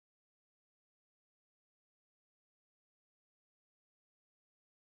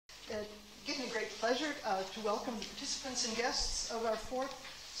It gives me great pleasure to welcome the participants and guests of our fourth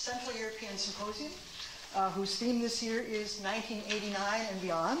Central European Symposium, whose theme this year is 1989 and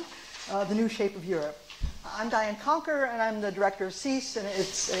beyond, the new shape of Europe. I'm Diane Koenker, and I'm the director of SSEES, and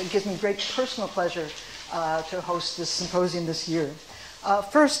it gives me great personal pleasure to host this symposium this year.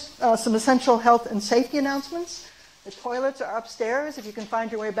 First, some essential health and safety announcements. The toilets are upstairs if you can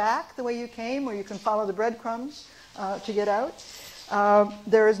find your way back the way you came, or you can follow the breadcrumbs to get out.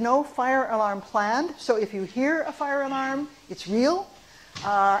 There is no fire alarm planned, so if you hear a fire alarm, it's real.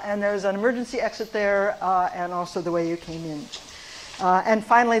 And there's an emergency exit there, and also the way you came in. And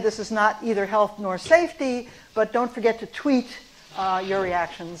finally, this is not either health nor safety, but don't forget to tweet your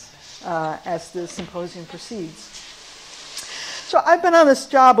reactions as the symposium proceeds. So I've been on this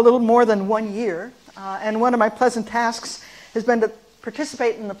job a little more than 1 year, and one of my pleasant tasks has been to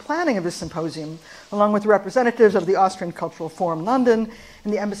participate in the planning of this symposium, along with representatives of the Austrian Cultural Forum London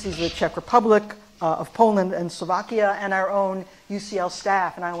and the embassies of the Czech Republic, of Poland and Slovakia, and our own UCL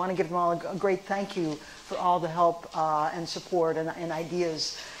staff. And I want to give them all a great thank you for all the help and support and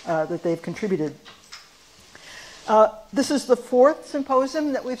ideas that they've contributed. This is the fourth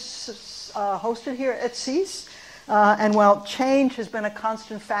symposium that we've hosted here at SSEES. And while change has been a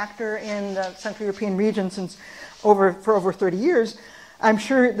constant factor in the Central European region for over 30 years, I'm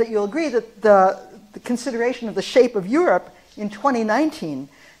sure that you'll agree that the consideration of the shape of Europe in 2019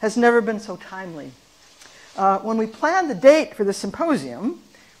 has never been so timely. When we planned the date for the symposium,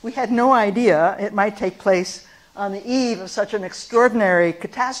 we had no idea it might take place on the eve of such an extraordinary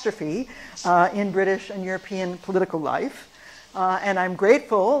catastrophe in British and European political life. And I'm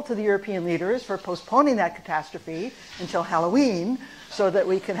grateful to the European leaders for postponing that catastrophe until Halloween so that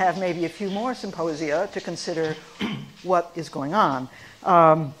we can have maybe a few more symposia to consider what is going on.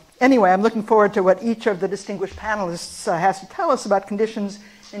 Anyway, I'm looking forward to what each of the distinguished panelists has to tell us about conditions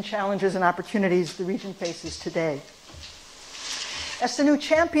and challenges and opportunities the region faces today. As the new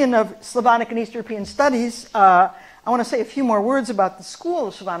champion of Slavonic and East European Studies, I want to say a few more words about the School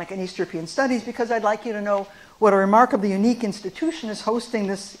of Slavonic and East European Studies, because I'd like you to know what a remarkably unique institution is hosting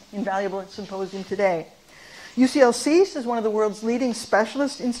this invaluable symposium today. UCL-SSEES is one of the world's leading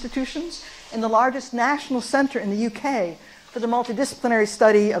specialist institutions and the largest national center in the UK for the multidisciplinary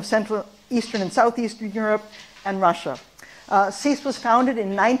study of Central, Eastern, and Southeastern Europe and Russia. SSEES was founded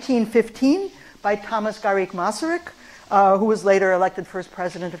in 1915 by Thomas Garrigue-Masaryk, who was later elected first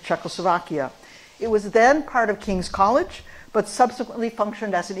president of Czechoslovakia. It was then part of King's College, but subsequently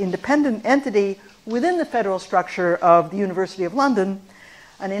functioned as an independent entity within the federal structure of the University of London.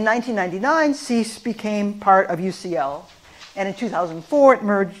 And in 1999, SSEES became part of UCL. And in 2004,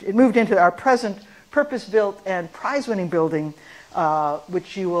 it moved into our present purpose-built and prize-winning building,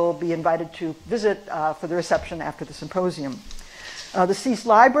 which you will be invited to visit for the reception after the symposium. The SSEES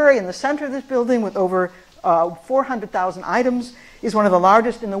library in the center of this building, with over 400,000 items, is one of the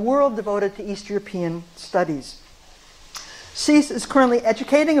largest in the world devoted to East European studies. SSEES is currently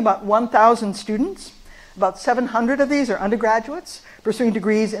educating about 1,000 students. About 700 of these are undergraduates, pursuing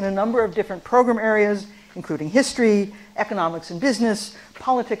degrees in a number of different program areas, including history, economics and business,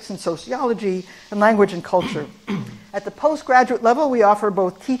 politics and sociology, and language and culture. At the postgraduate level, we offer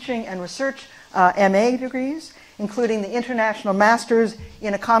both teaching and research MA degrees, including the International Masters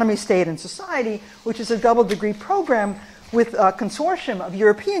in Economy, State, and Society, which is a double degree program with a consortium of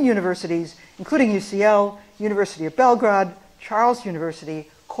European universities, including UCL, University of Belgrade, Charles University,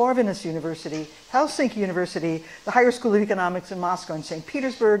 Corvinus University, Helsinki University, the Higher School of Economics in Moscow and St.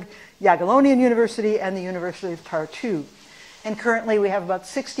 Petersburg, Jagiellonian University, and the University of Tartu. And currently we have about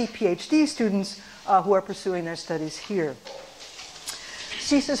 60 PhD students who are pursuing their studies here.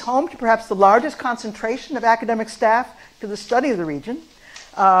 SSEES is home to perhaps the largest concentration of academic staff to the study of the region,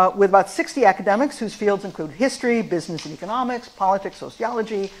 with about 60 academics whose fields include history, business and economics, politics,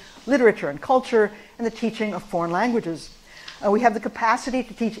 sociology, literature and culture, and the teaching of foreign languages. We have the capacity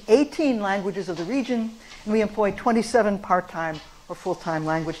to teach 18 languages of the region, and we employ 27 part-time or full-time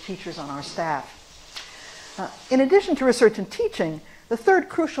language teachers on our staff. In addition to research and teaching, the third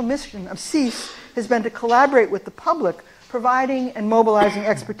crucial mission of SSEES has been to collaborate with the public, providing and mobilizing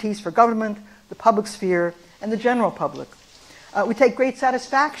expertise for government, the public sphere, and the general public. We take great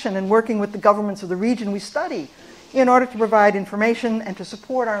satisfaction in working with the governments of the region we study in order to provide information and to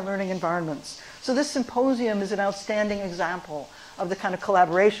support our learning environments. So this symposium is an outstanding example of the kind of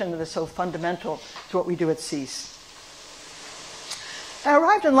collaboration that is so fundamental to what we do at SSEES. I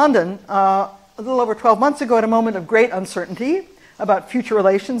arrived in London a little over 12 months ago at a moment of great uncertainty about future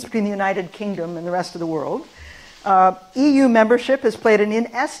relations between the United Kingdom and the rest of the world. EU membership has played an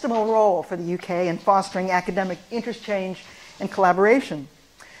inestimable role for the UK in fostering academic interchange and collaboration.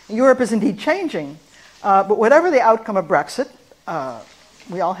 Europe is indeed changing, but whatever the outcome of Brexit,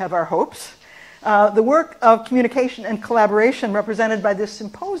 we all have our hopes, the work of communication and collaboration represented by this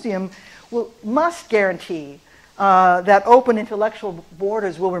symposium must guarantee that open intellectual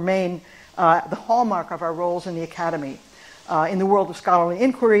borders will remain the hallmark of our roles in the academy, in the world of scholarly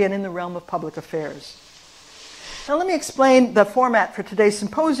inquiry, and in the realm of public affairs. Now let me explain the format for today's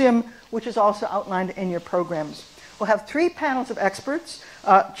symposium, which is also outlined in your programs. We'll have 3 panels of experts,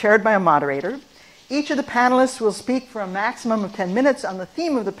 chaired by a moderator. Each of the panelists will speak for a maximum of 10 minutes on the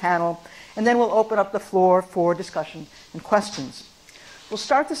theme of the panel, and then we'll open up the floor for discussion and questions. We'll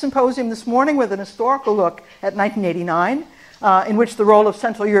start the symposium this morning with an historical look at 1989, in which the role of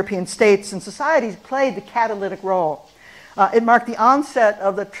Central European states and societies played the catalytic role. It marked the onset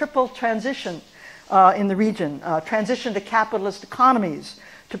of the triple transition in the region, transition to capitalist economies,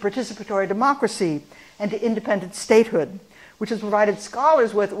 to participatory democracy, and to independent statehood, which has provided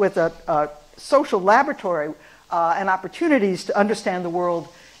scholars with a social laboratory and opportunities to understand the world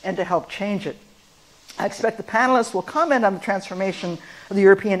and to help change it. I expect the panelists will comment on the transformation of the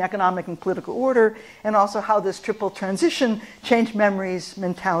European economic and political order, and also how this triple transition changed memories,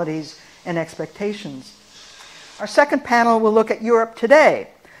 mentalities, and expectations. Our second panel will look at Europe today.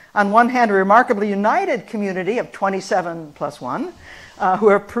 On one hand, a remarkably united community of 27 plus 1, who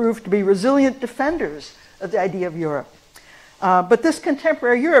have proved to be resilient defenders of the idea of Europe. But this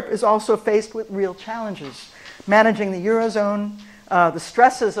contemporary Europe is also faced with real challenges: managing the Eurozone, the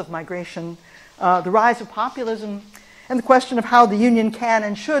stresses of migration, the rise of populism, and the question of how the Union can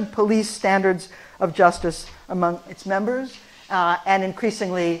and should police standards of justice among its members, and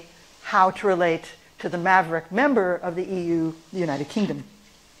increasingly how to relate to the maverick member of the EU, the United Kingdom.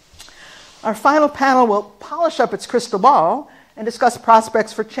 Our final panel will polish up its crystal ball and discuss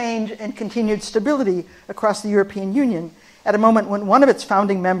prospects for change and continued stability across the European Union at a moment when one of its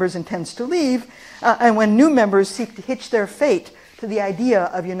founding members intends to leave, and when new members seek to hitch their fate to the idea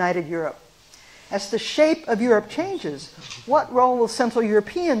of united Europe. As the shape of Europe changes, what role will Central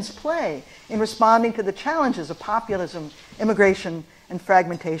Europeans play in responding to the challenges of populism, immigration, and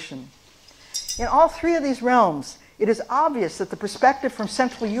fragmentation? In all 3 of these realms, it is obvious that the perspective from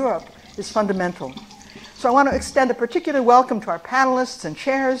Central Europe is fundamental. So I want to extend a particular welcome to our panelists and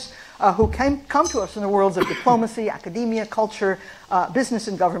chairs who come to us from the worlds of diplomacy, academia, culture, business,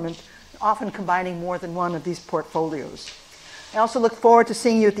 and government, often combining more than one of these portfolios. I also look forward to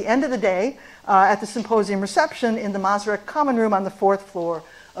seeing you at the end of the day at the symposium reception in the Masaryk Common Room on the 4th floor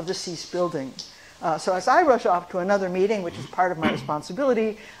of the SSEES building. So as I rush off to another meeting, which is part of my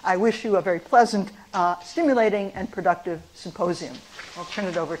responsibility, I wish you a very pleasant, stimulating, and productive symposium. I'll turn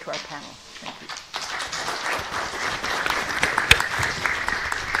it over to our panel. Thank you.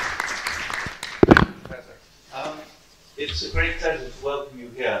 It's a great pleasure to welcome you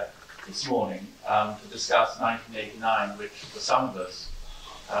here this morning to discuss 1989, which for some of us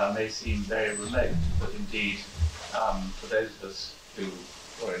may seem very remote, but indeed for those of us who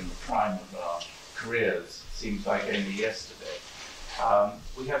were in the prime of our careers, seems like only yesterday.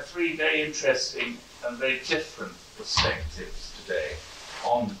 We have 3 very interesting and very different perspectives today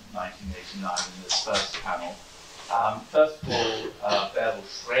on 1989 in this first panel. First of all, Bärbel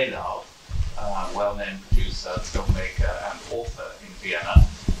Strehlau, well-known producer, filmmaker, and author in Vienna,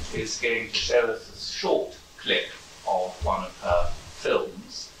 is going to show us a short clip of one of her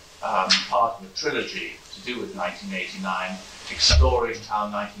films, part of a trilogy to do with 1989, exploring how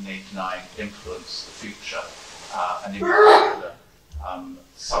 1989 influenced the future, and in particular,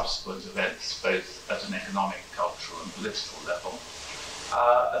 subsequent events, both at an economic, cultural, and political level.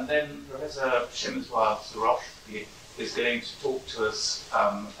 And then Professor Przemysław is going to talk to us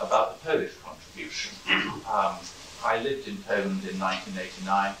about the Polish contribution. I lived in Poland in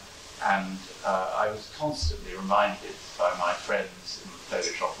 1989, and I was constantly reminded by my friends in the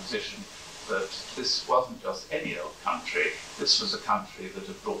Polish opposition that this wasn't just any old country. This was a country that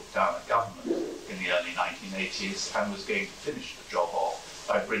had brought down a government in the early 1980s and was going to finish the job off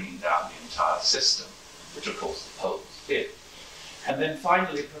by bringing down the entire system, which of course the Poles did. And then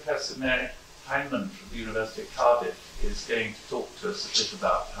finally, Professor Heimann from the University of Cardiff is going to talk to us a bit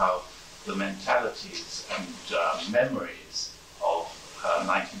about how the mentalities and memories of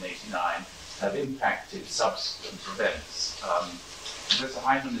 1989 have impacted subsequent events. Professor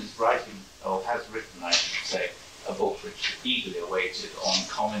Heimann is writing, or has written, I should say, a book which is eagerly awaited on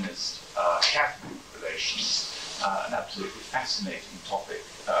communist-Catholic relations, an absolutely fascinating topic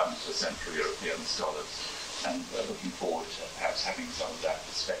for Central European scholars, and we're looking forward to perhaps having some of that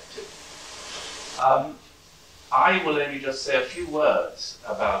perspective. I will only just say a few words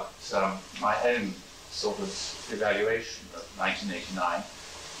about my own sort of evaluation of 1989,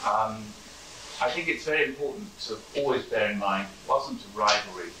 I think it's very important to always bear in mind it wasn't a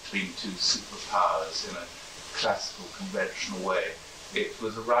rivalry between two superpowers in a classical, conventional way. It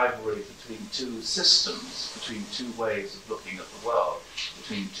was a rivalry between two systems, between two ways of looking at the world,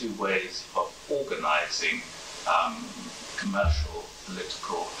 between two ways of organizing commercial,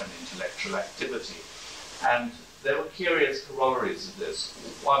 political, and intellectual activity. And there were curious corollaries of this.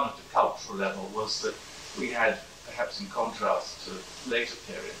 One at the cultural level was that we had, perhaps in contrast to later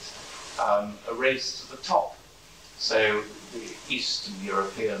periods, a race to the top. So the Eastern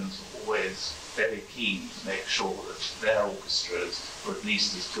Europeans were always very keen to make sure that their orchestras were at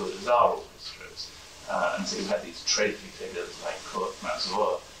least as good as our orchestras. And so you had these trophy figures like Kurt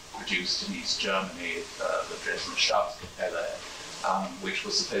Masur, produced in East Germany, the Dresden Staatskapelle, which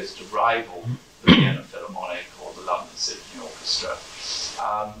was supposed to rival the Vienna Philharmonic or the London Symphony Orchestra.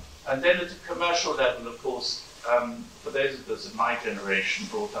 And then at a commercial level, of course, for those of us of my generation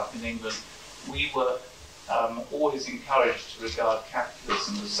brought up in England, we were always encouraged to regard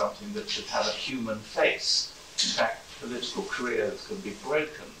capitalism as something that should have a human face. In fact, political careers could be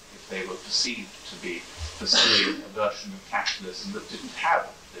broken if they were perceived to be pursuing a version of capitalism that didn't have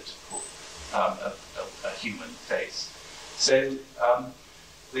a political, a human face. So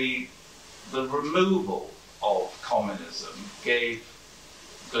the removal of communism gave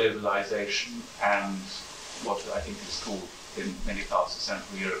globalization and what I think is called in many parts of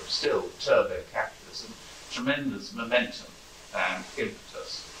Central Europe still turbo-capitalism, tremendous momentum and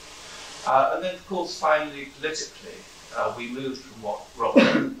impetus. And then, of course, finally, politically, we moved from what Robert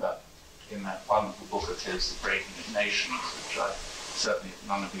Koenker, in that wonderful book of his, The Breaking of Nations, which certainly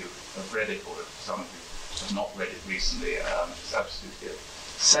none of you have read it, or some of you have not read it recently, it's absolutely a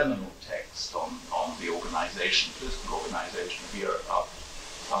seminal text on the organization, political organization of Europe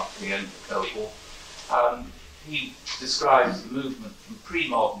after the end of the Cold War. He describes the movement from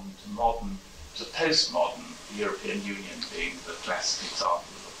pre-modern to modern to postmodern, the European Union being the classic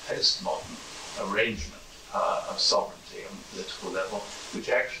example of a postmodern arrangement of sovereignty on the political level, which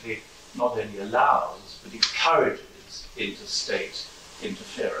actually not only allows but encourages interstate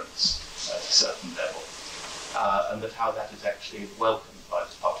interference at a certain level, and that how that is actually welcomed by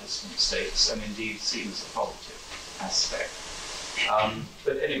the participant states and indeed seen as a positive aspect.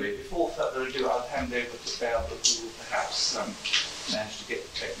 But anyway, before further ado, I'll hand over to Bärbel, who will perhaps manage to get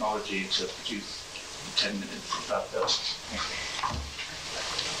the technology to produce 10 minutes of that film. Thank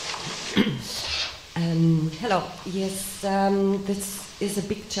you. Hello. Yes, this is a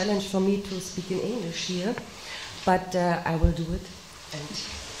big challenge for me to speak in English here, but I will do it, and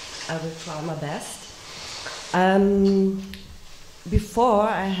I will try my best. Before,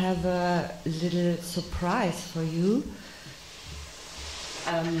 I have a little surprise for you.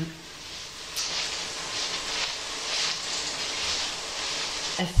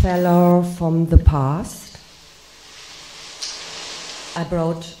 A fellow from the past. I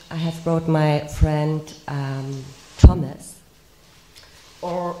have brought my friend Thomas,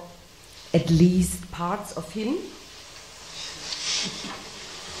 or at least parts of him.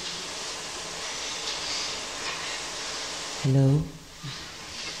 Hello.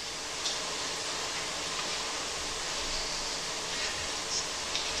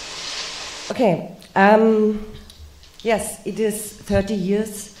 Okay, yes, it is 30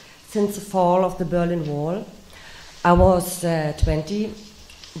 years since the fall of the Berlin Wall. I was 20,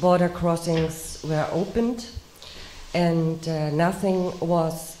 border crossings were opened, and nothing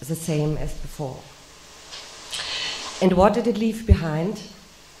was the same as before. And what did it leave behind?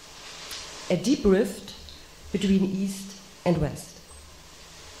 A deep rift between East and West.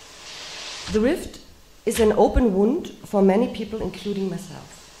 The rift is an open wound for many people, including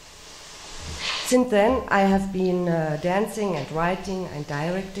myself. Since then, I have been dancing and writing and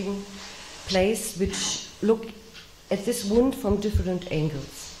directing plays which look at this wound from different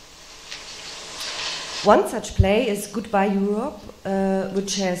angles. One such play is Goodbye Europe,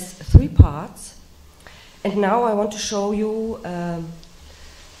 which has 3 parts. And now I want to show you a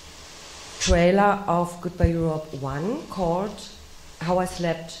trailer of Goodbye Europe 1 called How I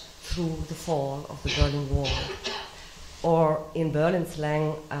Slept Through the Fall of the Berlin Wall. Or in Berlin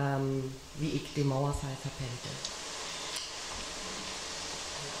slang, wie ich die Mauerfall verpellte.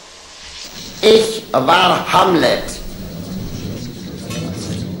 Ich war Hamlet.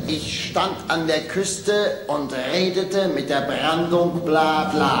 Ich stand an der Küste und redete mit der Brandung bla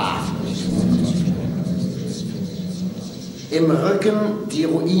bla. Im Rücken die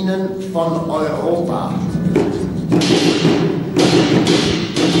Ruinen von Europa.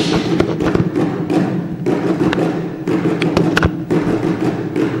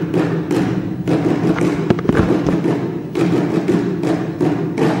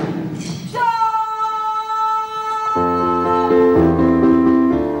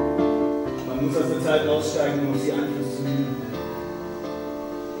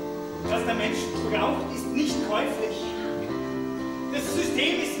 was der Mensch braucht, ist nicht käuflich. Das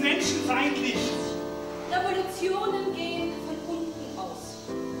System ist menschenfeindlich. Revolutionen gehen von unten aus.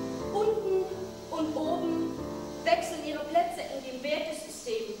 Unten und oben wechseln ihre Plätze in dem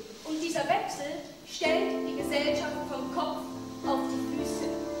Wertesystem. Und dieser Wechsel stellt die Gesellschaft vom Kopf auf die Füße.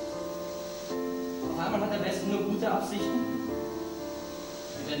 Heimann hat am besten nur gute Absichten.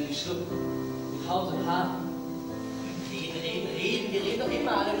 Wir werden geschluckt. Mit Haut und Haar. Reden. Wir reden doch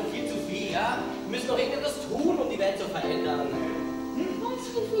immer alle nur viel zu viel, ja? Wir müssen doch irgendetwas tun, um die Welt zu verändern.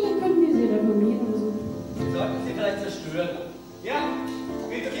 Vielleicht könnten wir sie reformieren oder so. Wir sollten sie vielleicht zerstören. Ja,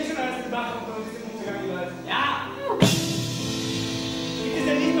 wird doch hier schon alles gemacht, um diese Umgang zu leisten. Ja! Gibt es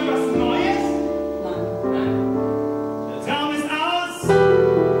denn nicht mal was Neues? Nein. Der Traum ist aus!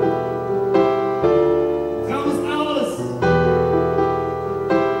 Traum ist aus!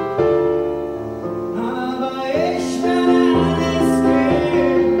 Aber ich werde alles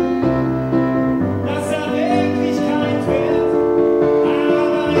geben, dass er Wirklichkeit wird.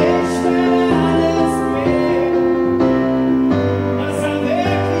 Aber ich werde alles geben, dass er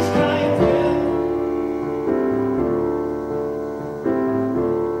Wirklichkeit wird.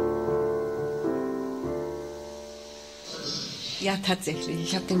 Ja, tatsächlich.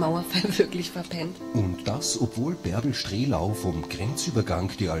 Ich habe den Mauerfall wirklich verpennt. Und das, obwohl Bärbel Strehlau vom Grenzübergang,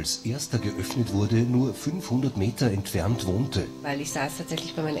 der als erster geöffnet wurde, nur 500 Meter entfernt wohnte. Weil ich saß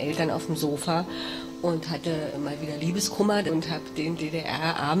tatsächlich bei meinen Eltern auf dem Sofa und hatte mal wieder Liebeskummer und habe den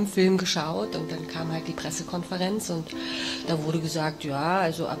DDR-Abendfilm geschaut und dann kam halt die Pressekonferenz und da wurde gesagt, ja,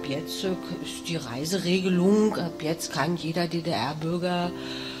 also ab jetzt ist die Reiseregelung, ab jetzt kann jeder DDR-Bürger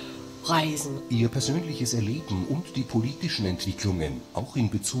reisen. Ihr persönliches Erleben und die politischen Entwicklungen, auch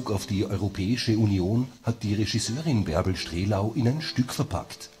in Bezug auf die Europäische Union, hat die Regisseurin Bärbel Strehlau in ein Stück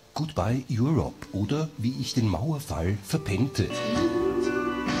verpackt. Goodbye Europe oder Wie ich den Mauerfall verpennte.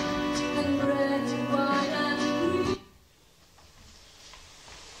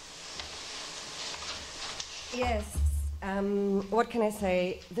 Yes, what can I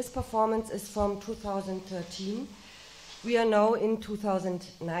say? This performance is from 2013. We are now in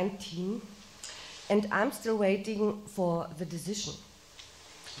 2019, and I'm still waiting for the decision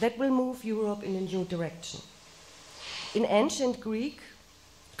that will move Europe in a new direction. In ancient Greek,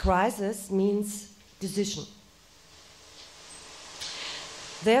 crisis means decision.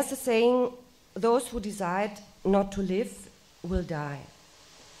 There's a saying, those who decide not to live will die.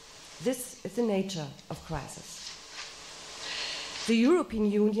 This is the nature of crisis. The European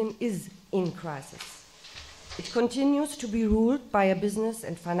Union is in crisis. It continues to be ruled by a business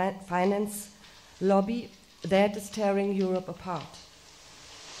and finance lobby that is tearing Europe apart.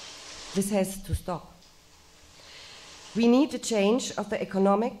 This has to stop. We need a change of the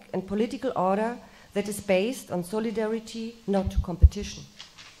economic and political order that is based on solidarity, not competition.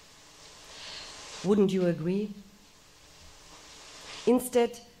 Wouldn't you agree?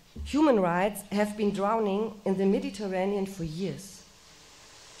 Instead, human rights have been drowning in the Mediterranean for years.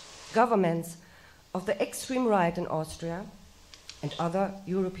 Governments of the extreme right in Austria and other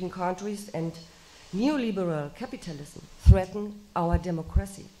European countries and neoliberal capitalism threaten our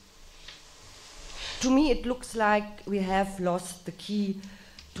democracy. To me, it looks like we have lost the key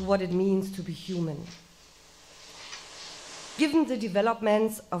to what it means to be human. Given the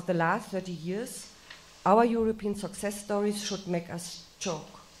developments of the last 30 years, our European success stories should make us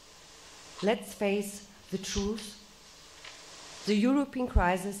choke. Let's face the truth. The European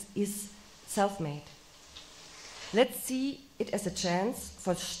crisis is self-made. Let's see it as a chance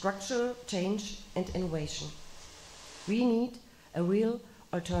for structural change and innovation. We need a real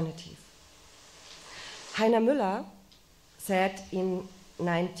alternative. Heiner Müller said in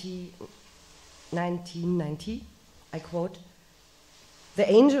 1990, I quote, "The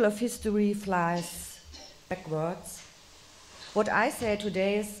angel of history flies backwards." What I say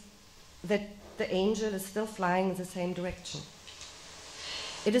today is that the angel is still flying in the same direction.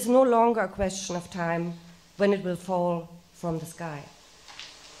 It is no longer a question of time when it will fall from the sky.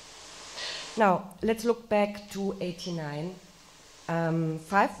 Now, let's look back to 89.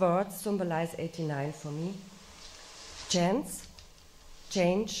 5 words symbolize 89 for me. Chance,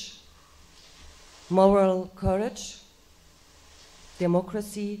 change, moral courage,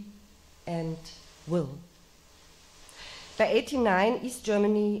 democracy, and will. By 89, East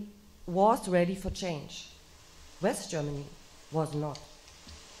Germany was ready for change. West Germany was not.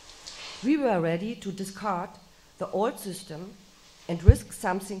 We were ready to discard the old system and risk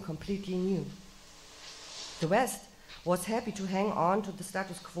something completely new. The West was happy to hang on to the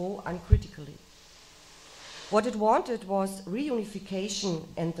status quo uncritically. What it wanted was reunification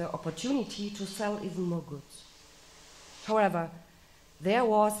and the opportunity to sell even more goods. However, there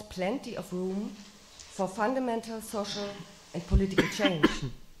was plenty of room for fundamental social and political change.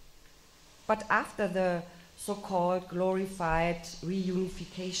 But after the so-called glorified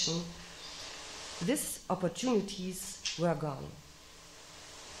reunification, these opportunities were gone.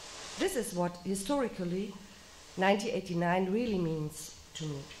 This is what historically 1989 really means to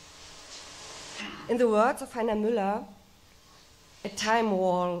me. In the words of Heiner Müller, a time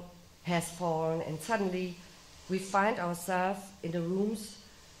wall has fallen and suddenly we find ourselves in the rooms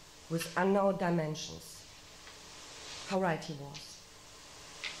with unknown dimensions. How right he was.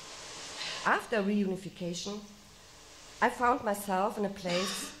 After reunification, I found myself in a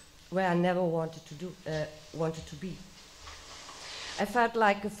place where I never wanted to be. I felt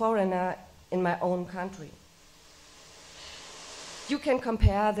like a foreigner in my own country. You can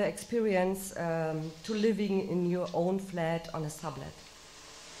compare the experience to living in your own flat on a sublet.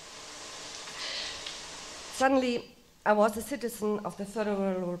 Suddenly, I was a citizen of the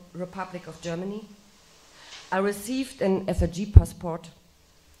Federal Republic of Germany. I received an FRG passport,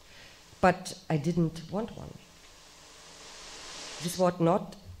 but I didn't want one. This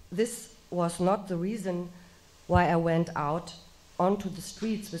was not the reason why I went out onto the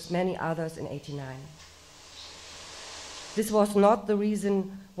streets with many others in '89. This was not the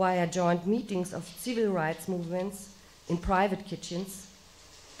reason why I joined meetings of civil rights movements in private kitchens,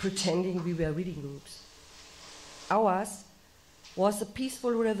 pretending we were reading groups. Ours was a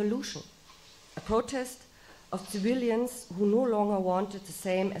peaceful revolution, a protest of civilians who no longer wanted the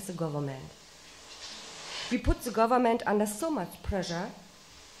same as the government. We put the government under so much pressure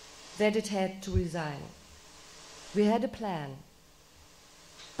that it had to resign. We had a plan,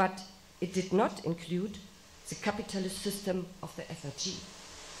 but it did not include the capitalist system of the FRG.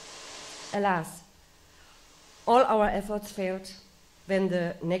 Alas, all our efforts failed when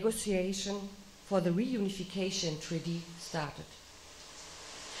the negotiation for the reunification treaty started.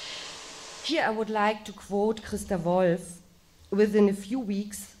 Here I would like to quote Christa Wolf: within a few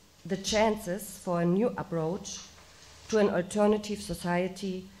weeks, the chances for a new approach to an alternative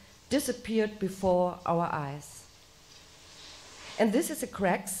society disappeared before our eyes. And this is a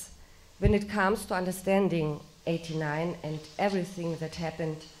crux when it comes to understanding '89 and everything that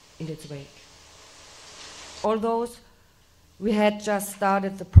happened in its wake. Although we had just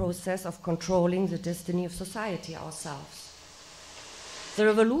started the process of controlling the destiny of society ourselves, the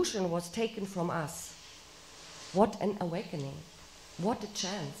revolution was taken from us. What an awakening, what a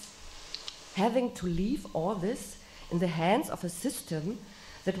chance. Having to leave all this in the hands of a system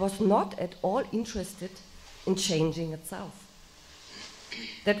that was not at all interested in changing itself.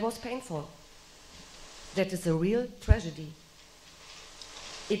 That was painful. That is a real tragedy.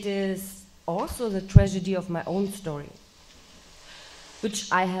 It is also the tragedy of my own story,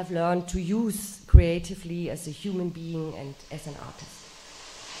 which I have learned to use creatively as a human being and as an artist.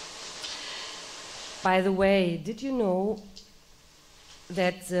 By the way, did you know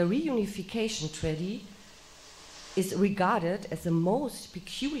that the reunification treaty is regarded as the most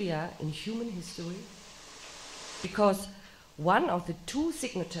peculiar in human history? Because one of the two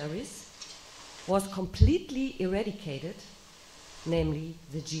signatories was completely eradicated, namely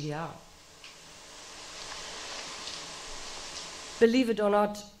the GDR. Believe it or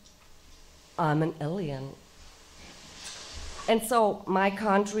not, I'm an alien. And so my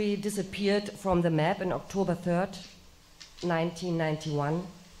country disappeared from the map on October 3rd, 1991.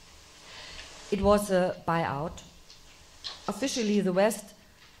 It was a buyout. Officially, the West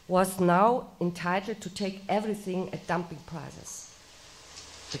was now entitled to take everything at dumping prices.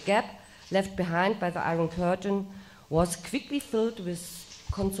 The gap left behind by the Iron Curtain was quickly filled with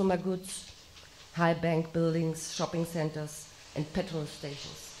consumer goods, high bank buildings, shopping centers, and petrol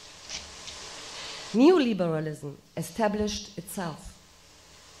stations. Neoliberalism established itself.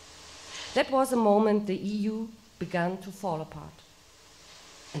 That was the moment the EU began to fall apart.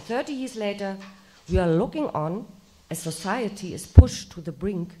 And 30 years later, we are looking on as society is pushed to the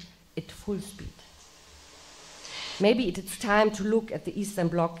brink at full speed. Maybe it is time to look at the Eastern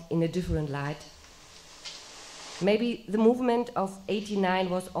Bloc in a different light. Maybe the movement of '89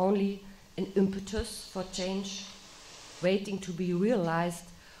 was only an impetus for change, waiting to be realized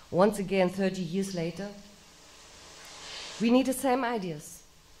once again 30 years later. We need the same ideas.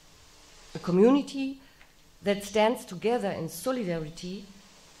 A community that stands together in solidarity,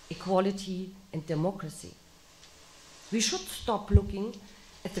 equality, and democracy. We should stop looking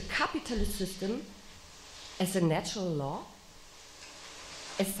at the capitalist system as a natural law,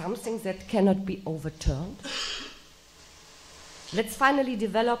 as something that cannot be overturned. Let's finally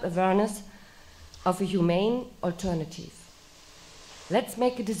develop awareness of a humane alternative. Let's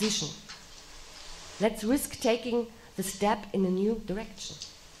make a decision. Let's risk taking the step in a new direction.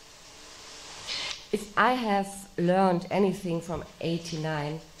 If I have learned anything from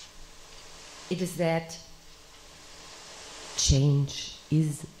 89, it is that change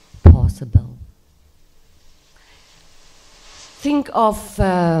is possible. Think of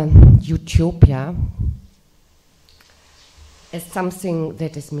utopia as something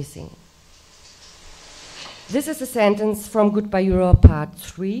that is missing. This is a sentence from Goodbye Europe Part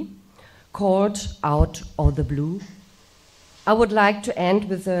 3, called Out of the Blue. I would like to end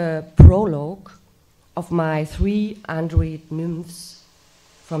with a prologue of my 3 android nymphs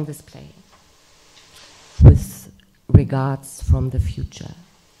from this play. With regards from the future.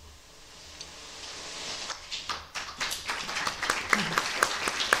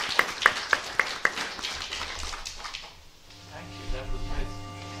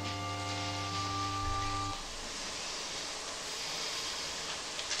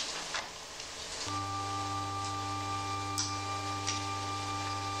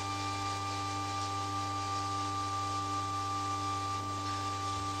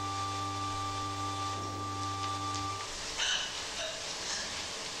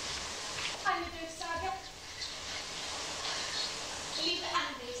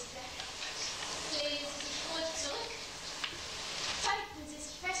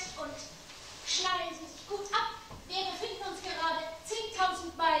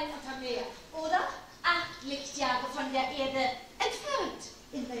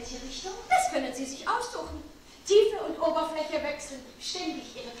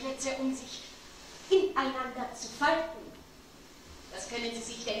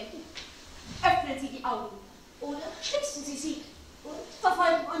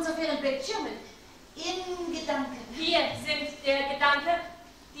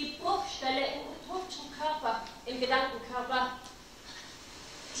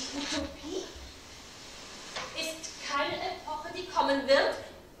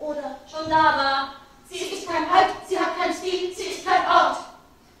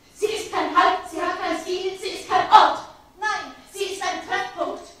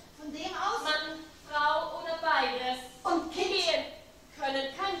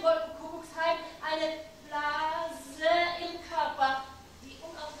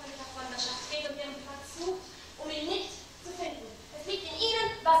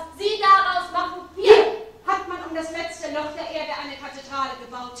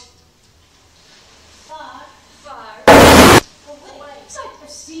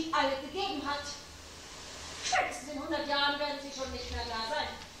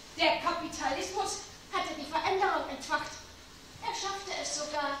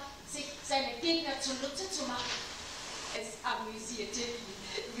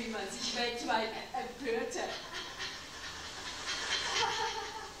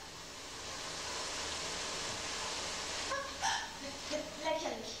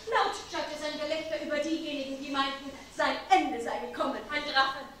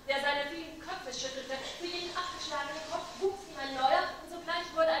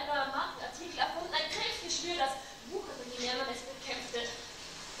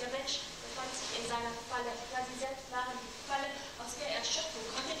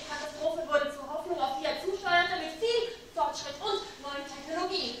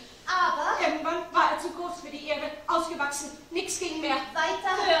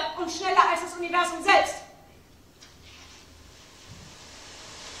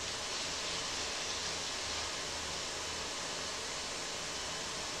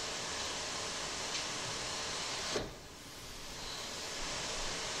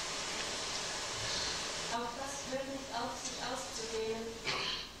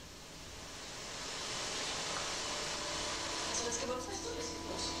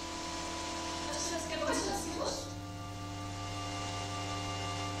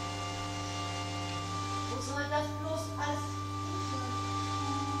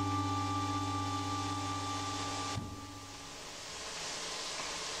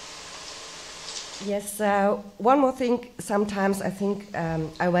 Yes, one more thing. Sometimes I think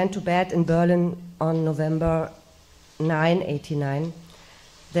I went to bed in Berlin on November 9, 89,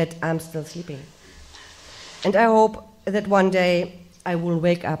 that I'm still sleeping. And I hope that one day I will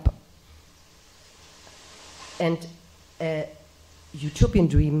wake up and a utopian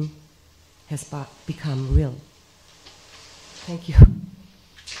dream has become real. Thank you.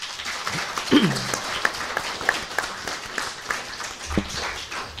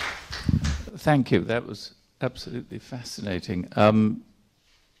 Thank you. That was absolutely fascinating.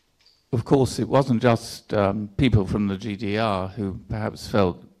 Of course, it wasn't just people from the GDR who perhaps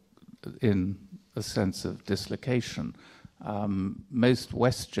felt in a sense of dislocation. Most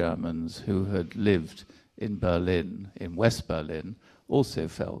West Germans who had lived in Berlin, in West Berlin, also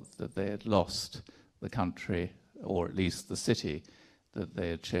felt that they had lost the country, or at least the city that they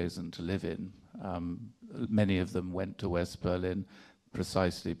had chosen to live in. Many of them went to West Berlin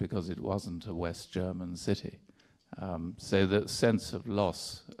precisely because it wasn't a West German city. So the sense of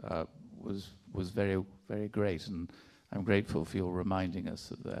loss was very, very great, and I'm grateful for your reminding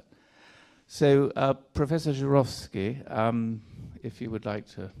us of that. So, Professor Żurawski, if you would like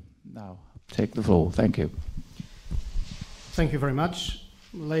to now take the floor. Thank you. Thank you very much.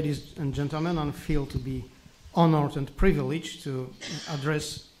 Ladies and gentlemen, I feel to be honored and privileged to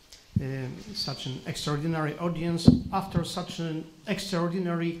address such an extraordinary audience after such an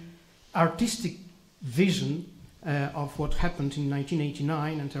extraordinary artistic vision of what happened in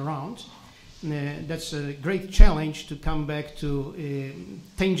 1989 and around. That's a great challenge to come back to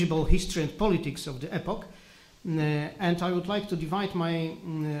tangible history and politics of the epoch. And I would like to divide my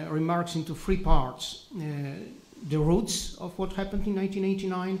remarks into three parts. The roots of what happened in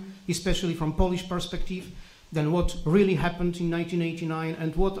 1989, especially from Polish perspective, then what really happened in 1989,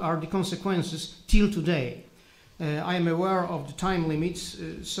 and what are the consequences till today. I am aware of the time limits,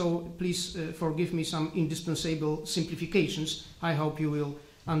 so please forgive me some indispensable simplifications. I hope you will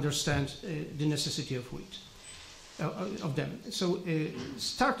understand the necessity of them. So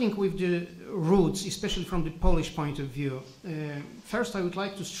starting with the roots, especially from the Polish point of view, first I would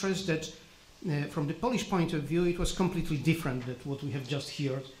like to stress that from the Polish point of view it was completely different than what we have just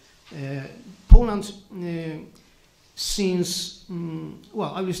heard. Poland, since,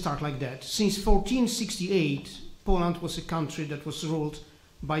 well, I will start like that. Since 1468, Poland was a country that was ruled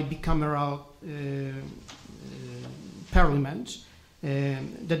by bicameral parliament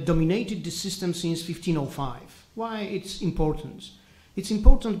that dominated the system since 1505. Why it's important? It's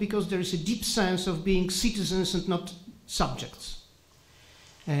important because there is a deep sense of being citizens and not subjects.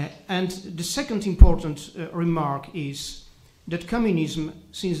 And the second important remark is that communism,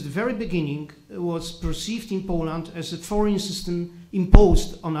 since the very beginning, was perceived in Poland as a foreign system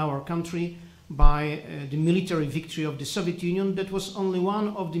imposed on our country by the military victory of the Soviet Union. That was only one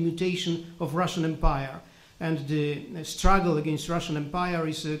of the mutations of Russian Empire. And the struggle against Russian Empire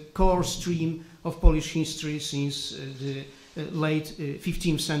is a core stream of Polish history since the late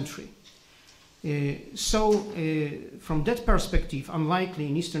 15th century. From that perspective, unlikely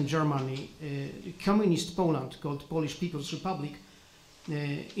in Eastern Germany, communist Poland, called Polish People's Republic,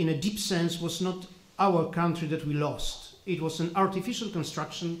 in a deep sense was not our country that we lost. It was an artificial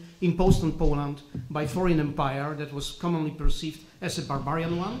construction imposed on Poland by foreign empire that was commonly perceived as a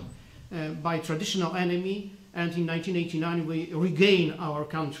barbarian one, by traditional enemy, and in 1989 we regained our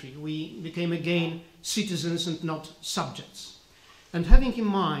country. We became again citizens and not subjects. And having in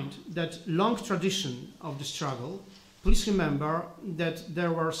mind that long tradition of the struggle, please remember that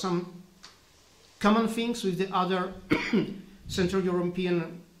there were some common things with the other Central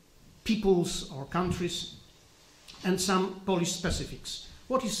European peoples or countries and some Polish specifics.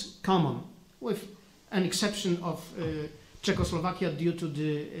 What is common, with an exception of Czechoslovakia due to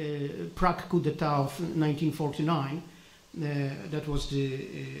the Prague coup d'etat of 1949, that was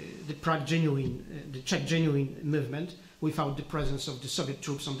the Prague genuine, the Czech genuine movement, without the presence of the Soviet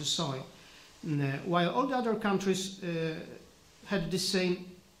troops on the soil. While all the other countries had the same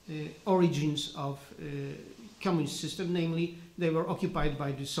origins of communist system, namely they were occupied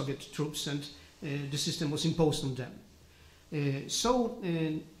by the Soviet troops and the system was imposed on them.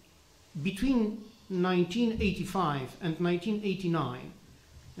 Between 1985 and 1989,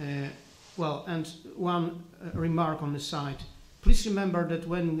 well, and one remark on the side, please remember that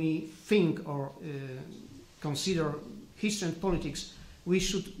when we think or consider history and politics, we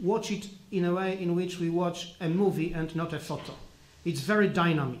should watch it in a way in which we watch a movie and not a photo. It's very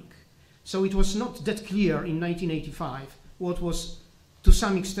dynamic. So it was not that clear in 1985 what was to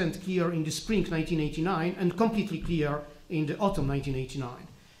some extent clear in the spring 1989 and completely clear in the autumn 1989.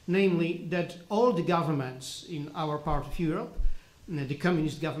 Namely that all the governments in our part of Europe, the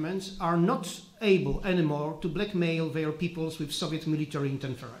communist governments, are not able anymore to blackmail their peoples with Soviet military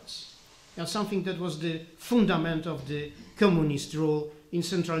interference. And something that was the fundament of the communist rule in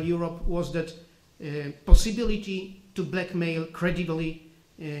Central Europe was that possibility to blackmail credibly,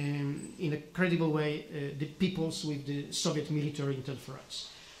 in a credible way, the peoples with the Soviet military interference.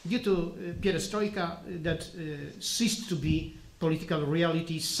 Due to perestroika, that ceased to be political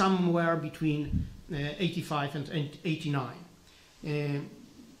reality somewhere between 85 and 89.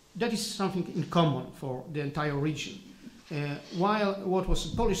 That is something in common for the entire region. While what was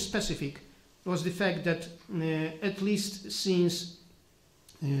Polish specific was the fact that at least since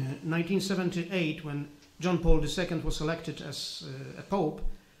 1978, when John Paul II was elected as a pope,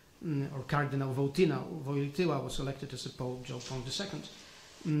 or Cardinal Wojtyła was elected as a Pope, John Paul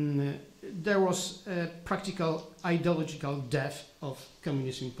II, there was a practical ideological death of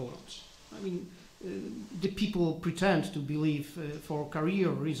communism in Poland. I mean, the people pretend to believe for career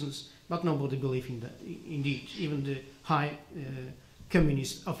reasons, but nobody believes in that, indeed, even the high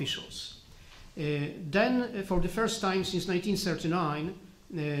communist officials. Then, for the first time since 1939,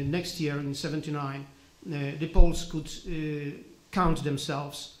 next year in 79, the Poles could count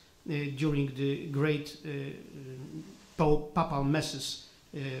themselves during the great papal masses,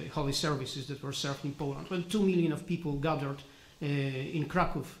 holy services that were served in Poland. When 2 million of people gathered in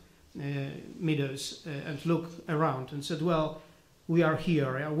Krakow meadows and looked around and said, well, we are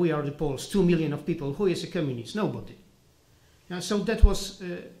here, we are the Poles, 2 million of people, who is a communist? Nobody. So that was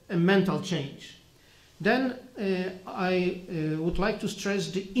a mental change. Then I would like to stress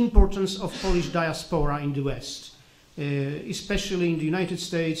the importance of Polish diaspora in the West, especially in the United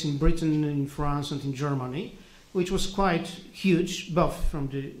States, in Britain, in France, and in Germany, which was quite huge, both from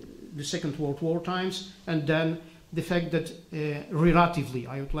the Second World War times, and then the fact that relatively,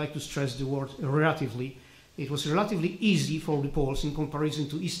 I would like to stress the word relatively, it was relatively easy for the Poles in comparison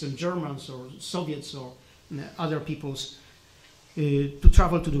to Eastern Germans or Soviets or other peoples to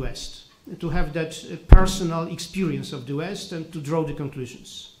travel to the West, to have that personal experience of the West and to draw the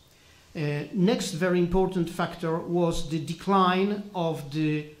conclusions. Next very important factor was the decline of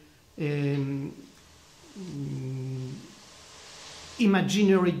the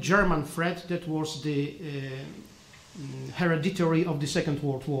imaginary German threat that was the hereditary of the Second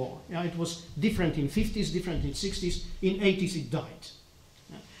World War. It was different in 50s, different in 60s, in 80s it died.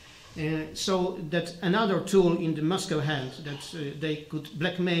 So that another tool in the Moscow hand that they could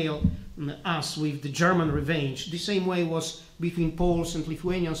blackmail us with the German revenge. The same way was between Poles and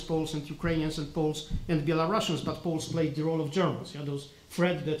Lithuanians, Poles and Ukrainians, and Poles and Belarusians, but Poles played the role of Germans. Those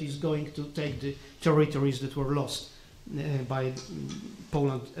threat that is going to take the territories that were lost by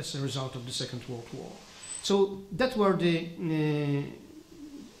Poland as a result of the Second World War. So that were the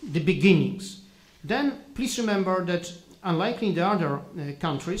beginnings. Then please remember that unlike in the other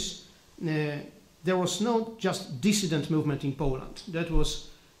countries, there was not just dissident movement in Poland. That was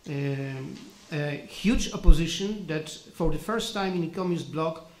a huge opposition that for the first time in the communist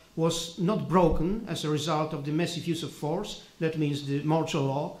bloc was not broken as a result of the massive use of force. That means the martial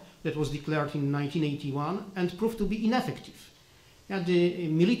law that was declared in 1981 and proved to be ineffective. The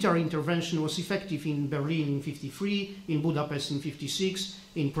military intervention was effective in Berlin in 53, in Budapest in 56,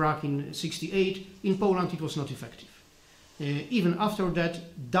 in Prague in 68. In Poland it was not effective. Even after that,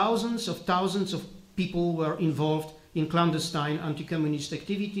 thousands of people were involved in clandestine anti-communist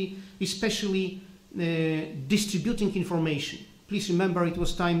activity, especially distributing information. Please remember it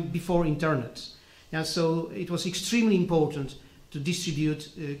was time before internet. So it was extremely important to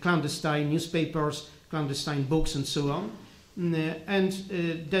distribute clandestine newspapers, clandestine books and so on. And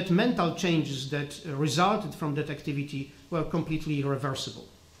that mental changes that resulted from that activity were completely irreversible.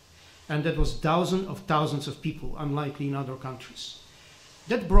 And that was thousands of people, unlikely in other countries.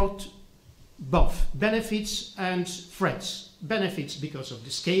 That brought both benefits and threats. Benefits because of the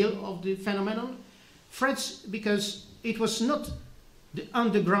scale of the phenomenon, threats because it was not the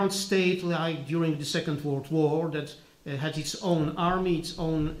underground state like during the Second World War that had its own army, its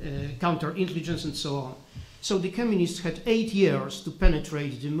own counterintelligence and so on. So the communists had 8 years to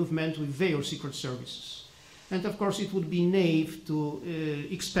penetrate the movement with their secret services. And of course it would be naive to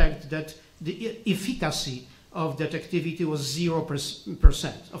expect that the efficacy of that activity was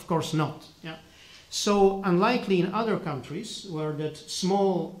 0%. Of course not. So unlikely in other countries where that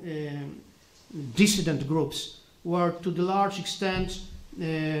small dissident groups were to the large extent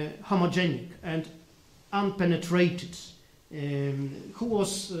homogenic and unpenetrated. Who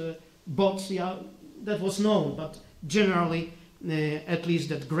was bots? That was known, but generally, at least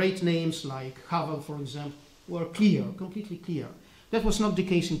that great names like Havel, for example, were clear, completely clear. That was not the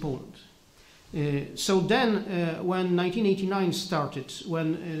case in Poland. So then, when 1989 started,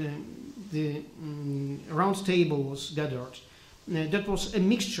 when the Roundtable was gathered, that was a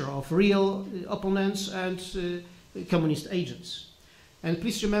mixture of real opponents and communist agents. And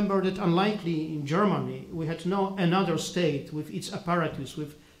please remember that unlikely in Germany, we had no another state with its apparatus,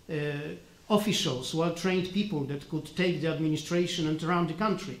 with officials, well-trained people that could take the administration and run the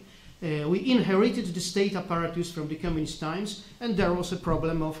country. We inherited the state apparatus from the communist times, and there was a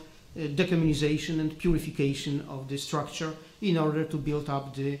problem of decommunization and purification of the structure in order to build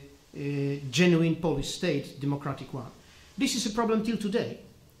up the genuine Polish state, democratic one. This is a problem till today.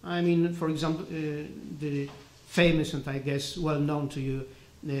 I mean, for example, the famous and I guess well known to you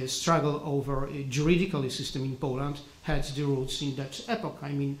struggle over a juridical system in Poland had the roots in that epoch.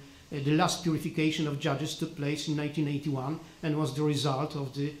 I mean, The last purification of judges took place in 1981 and was the result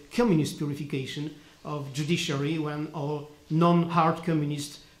of the communist purification of judiciary, when all non-hard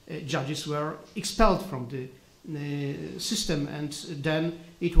communist judges were expelled from the system, and then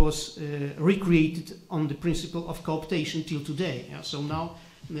it was recreated on the principle of cooptation till today. Yeah? So now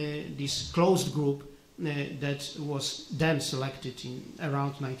this closed group that was then selected in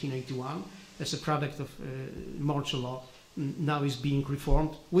around 1981 as a product of martial law now is being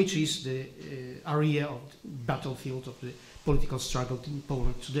reformed, which is the area of battlefield of the political struggle in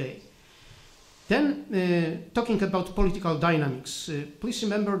Poland today. Then, talking about political dynamics, please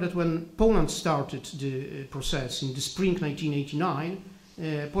remember that when Poland started the process in the spring 1989,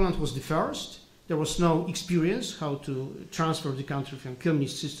 Poland was the first. There was no experience how to transfer the country from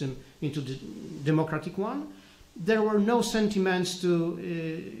communist system into the democratic one. There were no sentiments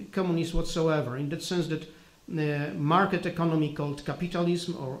to communism whatsoever, in that sense that market economy called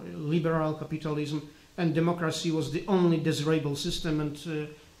capitalism or liberal capitalism, and democracy was the only desirable system, and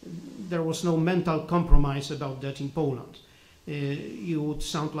there was no mental compromise about that in Poland. You would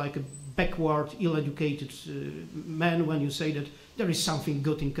sound like a backward, ill-educated man when you say that there is something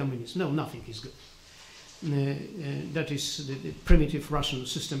good in communism. No, nothing is good. That is the primitive Russian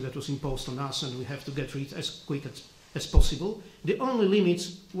system that was imposed on us, and we have to get rid as quick as possible. The only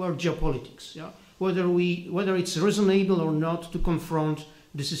limits were geopolitics. Yeah? Whether it's reasonable or not to confront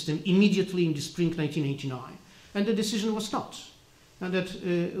the system immediately in the spring 1989. And the decision was not. And that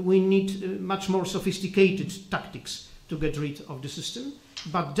we need much more sophisticated tactics to get rid of the system.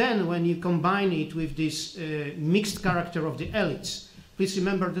 But then when you combine it with this mixed character of the elites, please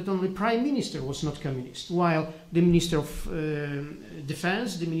remember that only Prime Minister was not communist, while the Minister of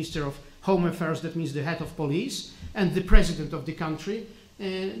Defense, the Minister of Home Affairs, that means the head of police, and the President of the country,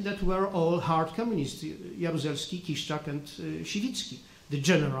 that were all hard communists, Jaruzelski, Kiszczak, and Siwicki, the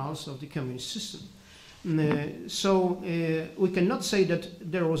generals of the communist system. So we cannot say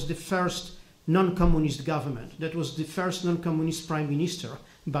that there was the first non-communist government, that was the first non-communist prime minister,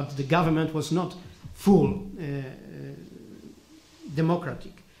 but the government was not full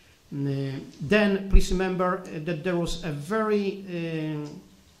democratic. Then please remember that there was a very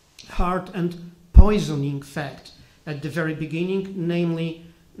hard and poisoning fact at the very beginning, namely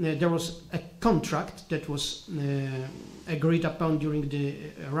there was a contract that was agreed upon during the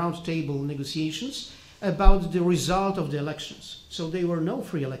Roundtable negotiations about the result of the elections. So there were no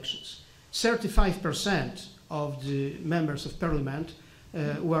free elections. 35% of the members of parliament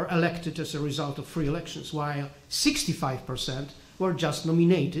were elected as a result of free elections, while 65% were just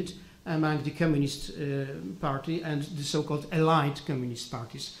nominated among the Communist Party and the so-called allied communist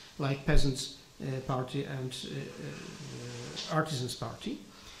parties, like Peasants' Party and Artisans' Party,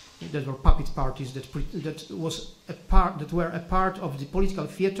 that were puppet parties that were a part of the political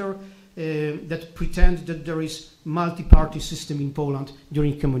theater that pretend that there is multi-party system in Poland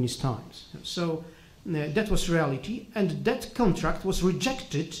during communist times. So that was reality, and that contract was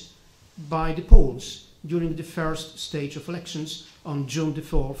rejected by the Poles during the first stage of elections on June the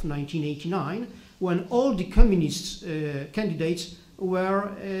 4th, 1989, when all the communist candidates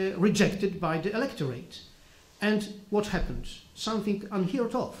were rejected by the electorate. And what happened? Something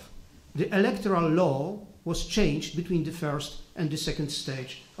unheard of. The electoral law was changed between the first and the second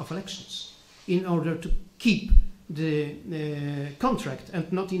stage of elections in order to keep the contract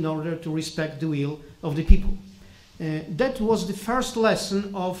and not in order to respect the will of the people. That was the first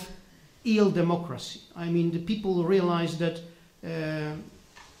lesson of ill democracy. I mean, the people realized that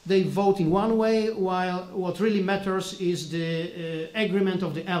they vote in one way, while what really matters is the agreement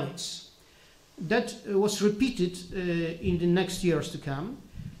of the elites. That was repeated in the next years to come.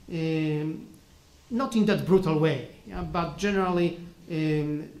 Not in that brutal way, but generally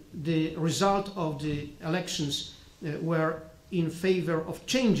the result of the elections were in favor of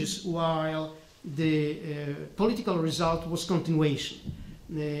changes, while the political result was continuation,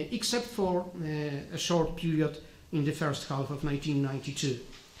 except for a short period in the first half of 1992.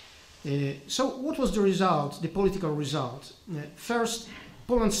 So what was the result, the political result? First,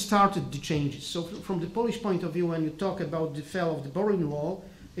 Poland started the changes. So from the Polish point of view, when you talk about the fall of the Berlin Wall,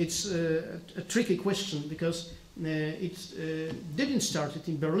 it's a tricky question, because it didn't start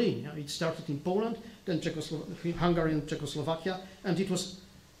in Berlin. It started in Poland, then Hungary and Czechoslovakia, and it was,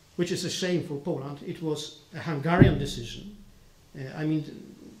 which is a shame for Poland, it was a Hungarian decision. I mean,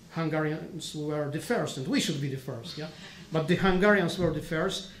 Hungarians were the first, and we should be the first, yeah? But the Hungarians were the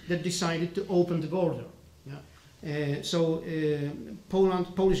first that decided to open the border. Yeah?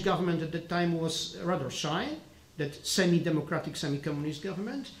 Polish government at that time was rather shy, that semi-democratic, semi-communist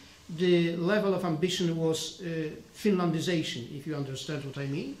government. The level of ambition was Finlandization, if you understand what I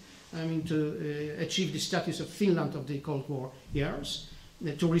mean. I mean, to achieve the status of Finland of the Cold War years,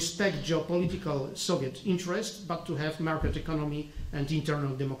 to respect geopolitical Soviet interests, but to have market economy and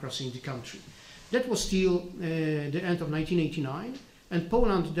internal democracy in the country. That was still the end of 1989, and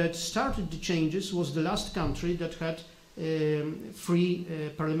Poland that started the changes was the last country that had free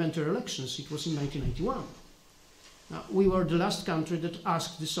parliamentary elections. It was in 1991. We were the last country that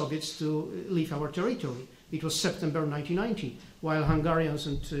asked the Soviets to leave our territory. It was September 1990, while Hungarians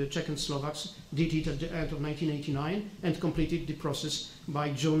and Czech and Slovaks did it at the end of 1989 and completed the process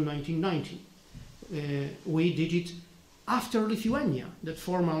by June 1990. We did it after Lithuania, that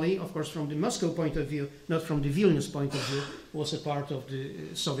formally, of course, from the Moscow point of view, not from the Vilnius point of view, was a part of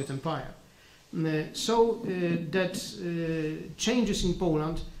the Soviet Empire. Changes in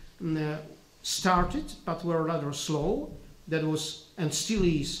Poland started, but were rather slow. That was, and still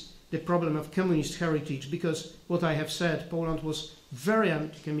is, the problem of communist heritage, because what I have said, Poland was very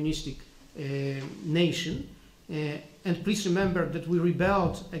anti-communistic nation, and please remember that we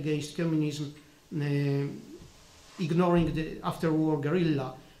rebelled against communism, ignoring the after-war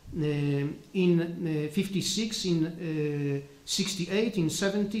guerrilla in 56, in 68, in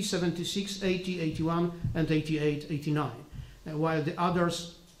 70, 76, 80, 81, and 88, 89, while the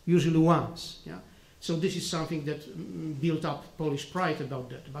others usually once. Yeah? So this is something that built up Polish pride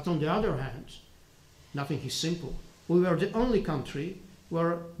about that. But on the other hand, nothing is simple. We were the only country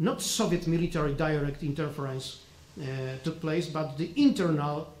where not Soviet military direct interference took place, but the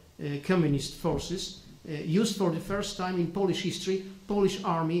internal communist forces used for the first time in Polish history Polish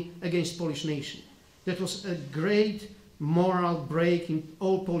army against Polish nation. That was a great moral break in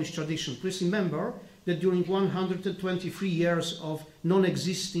all Polish tradition. Please remember that during 123 years of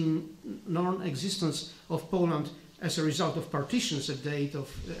non-existence of Poland as a result of partitions at the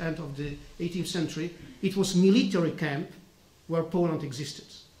end of the 18th century, it was military camp where Poland existed.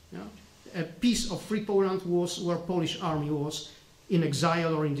 Yeah? A piece of free Poland was where Polish army was in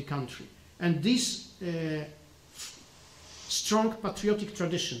exile or in the country. And this strong patriotic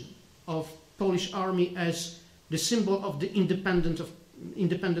tradition of Polish army as the symbol of the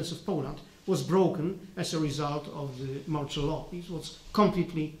independence of Poland was broken as a result of the martial law. It was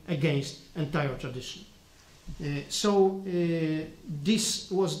completely against entire tradition. This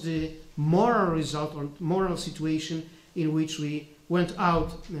was the moral result or moral situation in which we went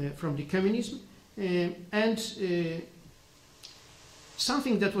out from the communism, and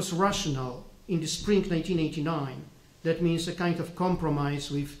something that was rational in the spring 1989, that means a kind of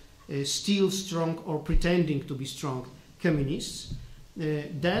compromise with still strong or pretending to be strong communists.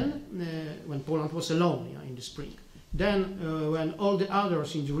 Then, when Poland was alone in the spring, then when all the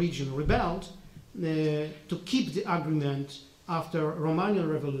others in the region rebelled, to keep the agreement after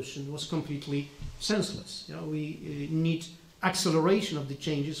Romanian Revolution was completely senseless. We need acceleration of the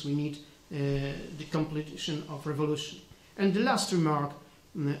changes, we need the completion of revolution. And the last remark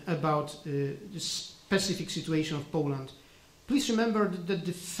about the specific situation of Poland. Please remember that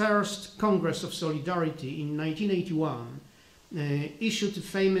the first Congress of Solidarity in 1981 issued a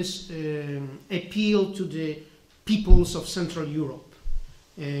famous appeal to the peoples of Central Europe,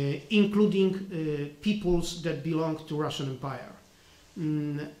 including peoples that belonged to Russian Empire.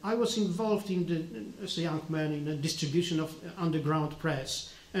 I was involved as a young man in the distribution of underground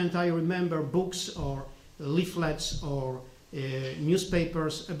press, and I remember books or leaflets or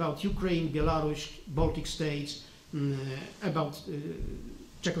newspapers about Ukraine, Belarus, Baltic states, about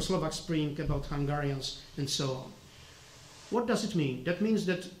Czechoslovak Spring, about Hungarians, and so on. What does it mean? That means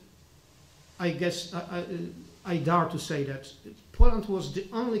that, I guess, I dare to say that Poland was the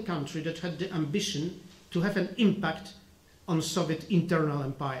only country that had the ambition to have an impact on Soviet internal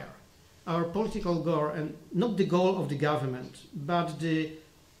empire. Our political goal, and not the goal of the government, but the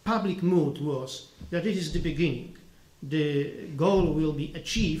public mood was that it is the beginning. The goal will be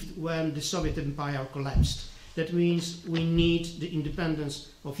achieved when the Soviet empire collapsed. That means we need the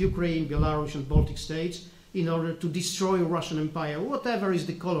independence of Ukraine, Belarus, and Baltic states in order to destroy Russian Empire, whatever is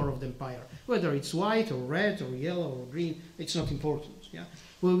the color of the empire, whether it's white or red or yellow or green, it's not important. Yeah?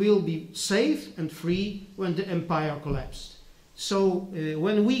 We will be safe and free when the empire collapsed. So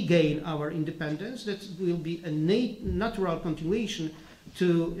when we gain our independence, that will be a natural continuation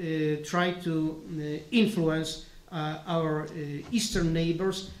to try to influence our eastern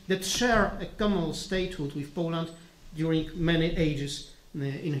neighbors that share a common statehood with Poland during many ages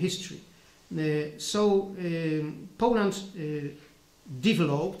in history. Poland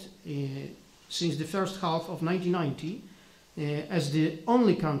developed since the first half of 1990 as the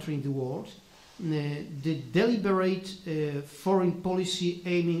only country in the world the deliberate foreign policy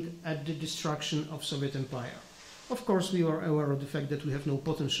aiming at the destruction of Soviet Empire. Of course, we were aware of the fact that we have no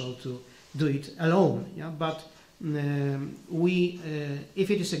potential to do it alone. Yeah? But if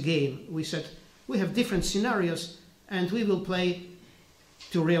it is a game, we said we have different scenarios, and we will play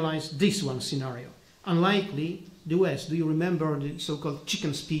to realize this one scenario. Unlikely the West. Do you remember the so-called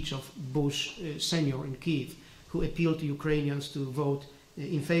chicken speech of Bush Senior in Kiev, who appealed to Ukrainians to vote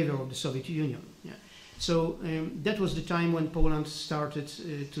in favor of the Soviet Union? Yeah. So that was the time when Poland started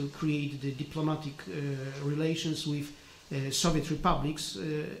to create the diplomatic relations with Soviet republics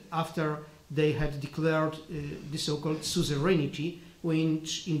after they had declared the so-called suzerainty,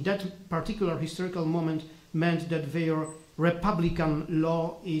 which in that particular historical moment meant that their republican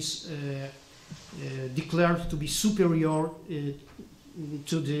law is declared to be superior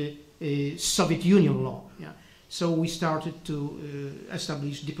to the Soviet Union law. Yeah. So we started to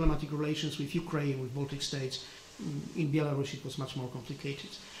establish diplomatic relations with Ukraine, with Baltic states. In Belarus it was much more complicated.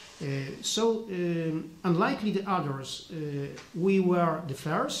 Unlikely the others, we were the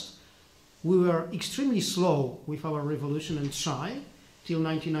first. We were extremely slow with our revolution and shy till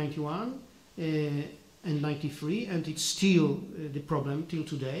 1991 and 93, and it's still the problem till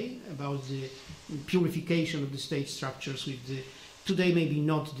today about the purification of the state structures with the, today maybe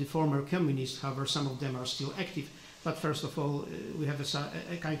not the former communists, however some of them are still active, but first of all we have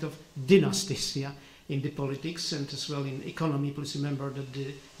a kind of dynasties, yeah, in the politics and as well in economy. Please remember that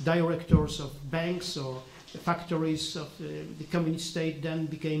the directors of banks or the factories of the communist state then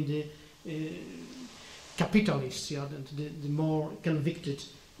became the capitalists, yeah, the more convicted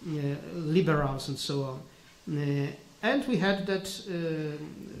liberals and so on. And we had that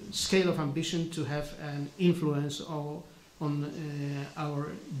scale of ambition to have an influence on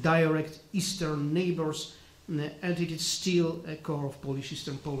our direct eastern neighbors, and it is still a core of Polish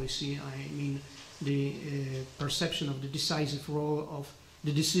eastern policy. I mean, the perception of the decisive role of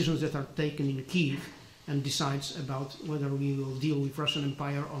the decisions that are taken in Kiev and decides about whether we will deal with Russian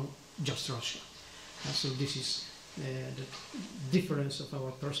Empire or just Russia. So this is the difference of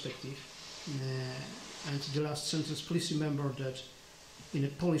our perspective. And the last sentence, please remember that in a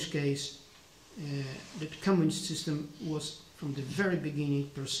Polish case, the communist system was from the very beginning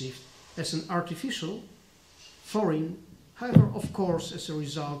perceived as an artificial, foreign, however, of course, as a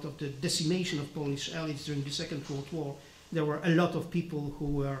result of the decimation of Polish elites during the Second World War, there were a lot of people who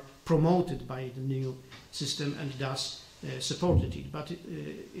were promoted by the new system and thus supported it. But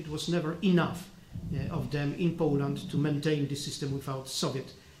it was never enough of them in Poland to maintain the system without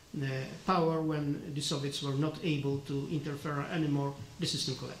Soviet power. When the Soviets were not able to interfere anymore, the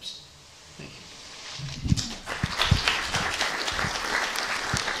system collapsed.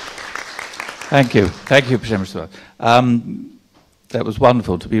 Thank you. Thank you, Przemysław. That was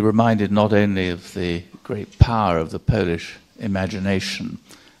wonderful to be reminded not only of the great power of the Polish imagination.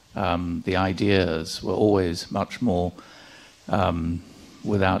 The ideas were always much more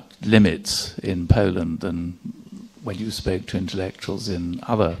without limits in Poland than when you spoke to intellectuals in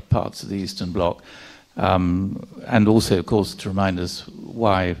other parts of the Eastern Bloc. And also, of course, to remind us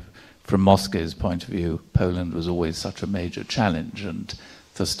why, from Moscow's point of view, Poland was always such a major challenge, and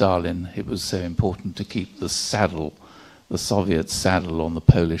for Stalin it was so important to keep the saddle, the Soviet saddle on the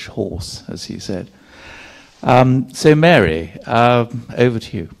Polish horse, as he said. So Mary, over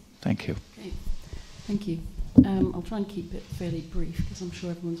to you. Thank you. Okay. Thank you. I'll try and keep it fairly brief because I'm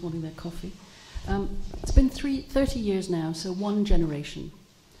sure everyone's wanting their coffee. It's been 30 years now, so one generation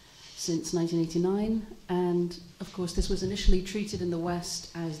since 1989, and of course this was initially treated in the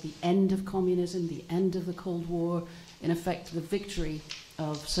West as the end of communism, the end of the Cold War, in effect the victory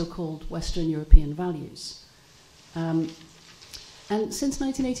of so-called Western European values. And since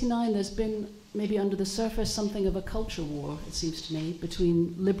 1989 there's been, maybe under the surface, something of a culture war, it seems to me,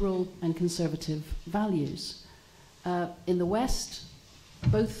 between liberal and conservative values. In the West,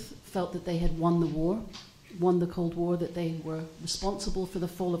 both felt that they had won the war, won the Cold War, that they were responsible for the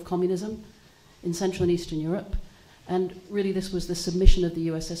fall of communism in Central and Eastern Europe, and really this was the submission of the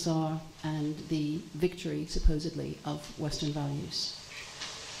USSR and the victory, supposedly, of Western values.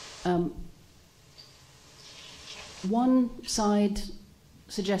 One side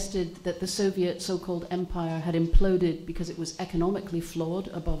suggested that the Soviet so-called empire had imploded because it was economically flawed,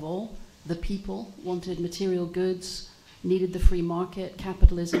 above all. The people wanted material goods, needed the free market,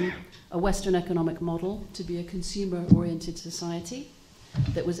 capitalism, a Western economic model to be a consumer-oriented society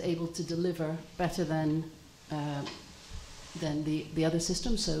that was able to deliver better than the other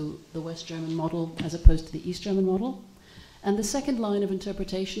system, so the West German model as opposed to the East German model. And the second line of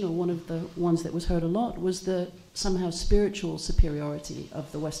interpretation, or one of the ones that was heard a lot, was the somehow spiritual superiority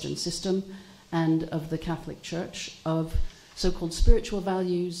of the Western system and of the Catholic Church, of so-called spiritual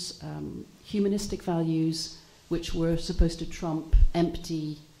values, humanistic values, which were supposed to trump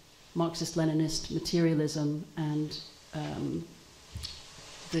empty Marxist-Leninist materialism and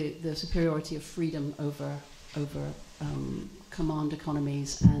the superiority of freedom over command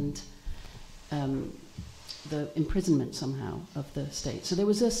economies and the imprisonment somehow of the state. So there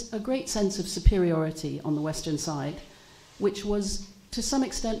was a great sense of superiority on the Western side, which was to some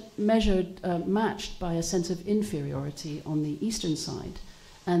extent matched by a sense of inferiority on the Eastern side.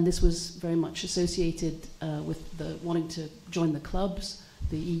 And this was very much associated with the wanting to join the clubs,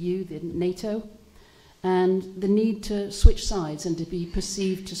 the EU, the NATO, and the need to switch sides and to be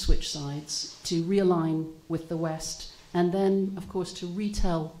perceived to switch sides, to realign with the West, and then, of course, to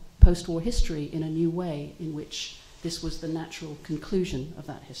retell post-war history in a new way in which this was the natural conclusion of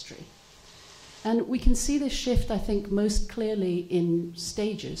that history. And we can see this shift, I think, most clearly in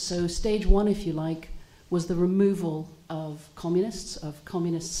stages. So stage one, if you like, was the removal of communist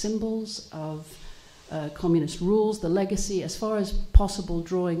symbols, of communist rules, the legacy, as far as possible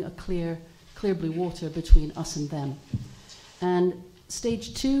drawing a clear blue water between us and them. And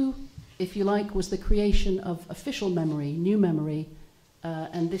stage two, if you like, was the creation of official memory, new memory,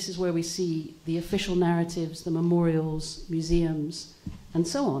 and this is where we see the official narratives, the memorials, museums, and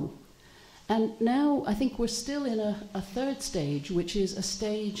so on. And now I think we're still in a third stage, which is a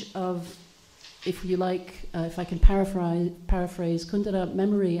stage of, if you like, if I can paraphrase Kundera,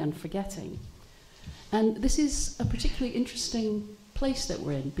 memory and forgetting. And this is a particularly interesting place that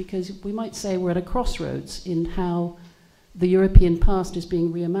we're in, because we might say we're at a crossroads in how the European past is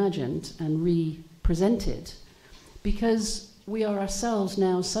being reimagined and represented, because we are ourselves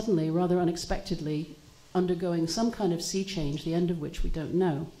now suddenly, rather unexpectedly, undergoing some kind of sea change, the end of which we don't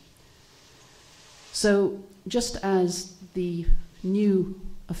know. So just as the new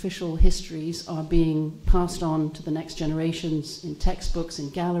official histories are being passed on to the next generations in textbooks, in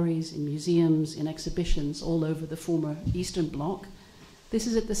galleries, in museums, in exhibitions all over the former Eastern Bloc, this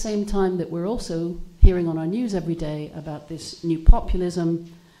is at the same time that we're also hearing on our news every day about this new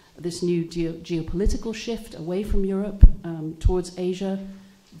populism, this new geopolitical shift away from Europe towards Asia,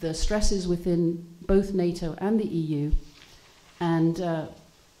 the stresses within both NATO and the EU. And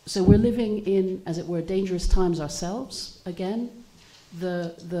so we're living in, as it were, dangerous times ourselves again.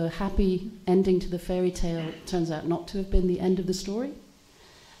 The happy ending to the fairy tale turns out not to have been the end of the story.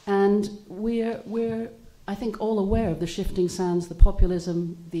 And we're I think, all aware of the shifting sands, the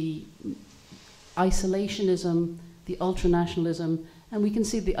populism, the isolationism, the ultranationalism, and we can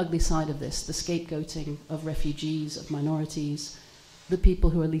see the ugly side of this, the scapegoating of refugees, of minorities, the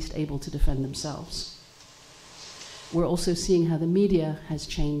people who are least able to defend themselves. We're also seeing how the media has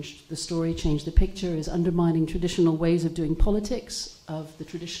changed the story, changed the picture, is undermining traditional ways of doing politics, of the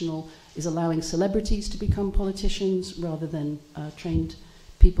traditional, is allowing celebrities to become politicians rather than trained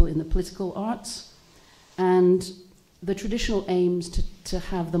people in the political arts. And the traditional aims to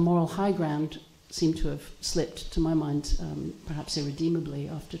have the moral high ground seem to have slipped, to my mind, perhaps irredeemably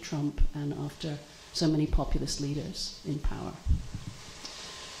after Trump and after so many populist leaders in power.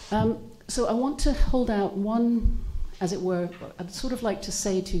 So I want to hold out one, as it were, I'd sort of like to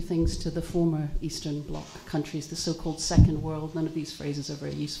say two things to the former Eastern Bloc countries, the so-called Second World. None of these phrases are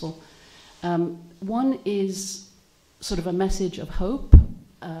very useful. One is sort of a message of hope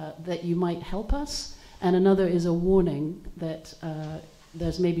that you might help us, and another is a warning that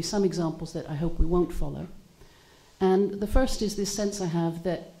there's maybe some examples that I hope we won't follow. And the first is this sense I have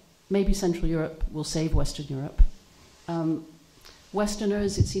that maybe Central Europe will save Western Europe.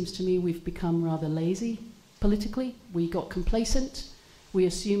 Westerners, it seems to me, we've become rather lazy politically. We got complacent. We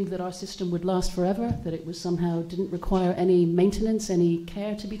assumed that our system would last forever, that it was somehow didn't require any maintenance, any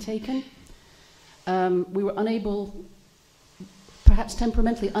care to be taken. We were unable, perhaps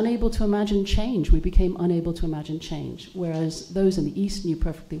temperamentally unable to imagine change. We became unable to imagine change, whereas those in the East knew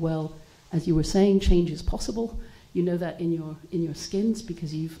perfectly well, as you were saying, change is possible. You know that in your skins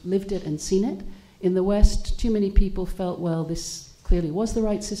because you've lived it and seen it. In the West, too many people felt, well, this clearly was the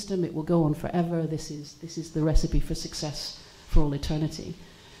right system, it will go on forever, this is the recipe for success for all eternity.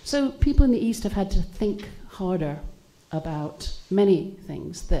 So people in the East have had to think harder about many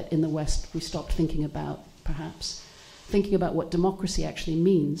things that in the West we stopped thinking about, perhaps. Thinking about what democracy actually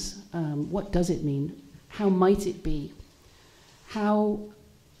means. What does it mean? How might it be? How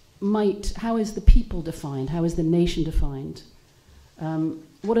is the people defined? How is the nation defined?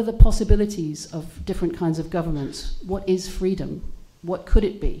 What are the possibilities of different kinds of governments? What is freedom? What could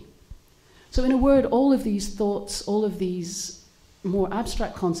it be? So in a word, all of these thoughts, all of these more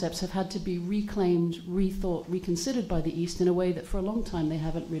abstract concepts have had to be reclaimed, rethought, reconsidered by the East in a way that for a long time they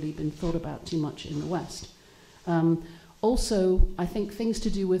haven't really been thought about too much in the West. Also, I think things to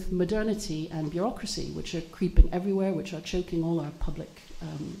do with modernity and bureaucracy, which are creeping everywhere, which are choking all our public,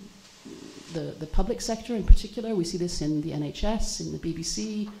 the public sector in particular. We see this in the NHS, in the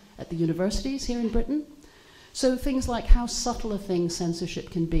BBC, at the universities here in Britain. So things like how subtle a thing censorship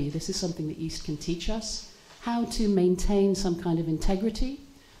can be. This is something the East can teach us. How to maintain some kind of integrity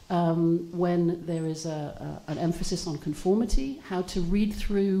when there is an emphasis on conformity. How to read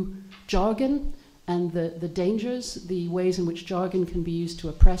through jargon and the dangers, the ways in which jargon can be used to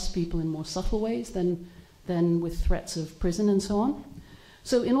oppress people in more subtle ways than with threats of prison and so on.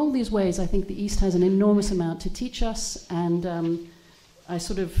 So in all these ways, I think the East has an enormous amount to teach us, and I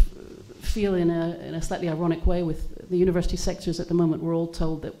sort of feel in a slightly ironic way with the university sectors at the moment, we're all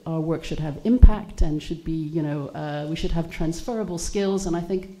told that our work should have impact and should be, we should have transferable skills, and I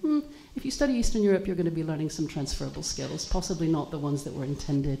think, if you study Eastern Europe, you're going to be learning some transferable skills, possibly not the ones that were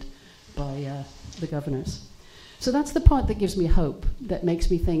intended by the governors. So that's the part that gives me hope, that makes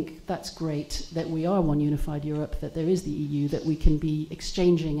me think that's great, that we are one unified Europe, that there is the EU, that we can be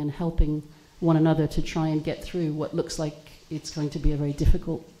exchanging and helping one another to try and get through what looks like it's going to be a very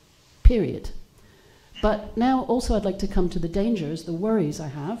difficult period. But now also I'd like to come to the dangers, the worries I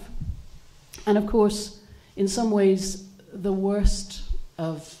have. And of course, in some ways, the worst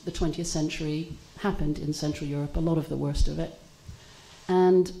of the 20th century happened in Central Europe, a lot of the worst of it.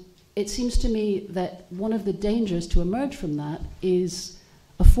 And it seems to me that one of the dangers to emerge from that is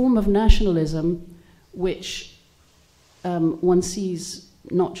a form of nationalism which one sees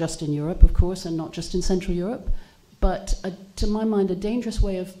not just in Europe, of course, and not just in Central Europe, but to my mind, a dangerous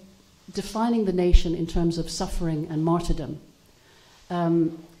way of defining the nation in terms of suffering and martyrdom.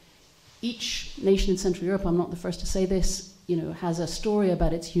 Each nation in Central Europe, I'm not the first to say this, has a story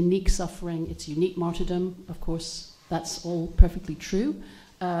about its unique suffering, its unique martyrdom. Of course, that's all perfectly true.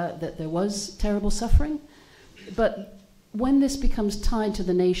 That there was terrible suffering, but when this becomes tied to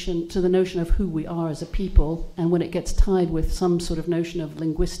the nation, to the notion of who we are as a people, and when it gets tied with some sort of notion of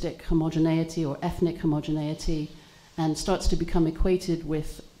linguistic homogeneity or ethnic homogeneity, and starts to become equated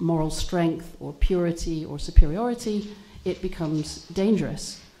with moral strength or purity or superiority, it becomes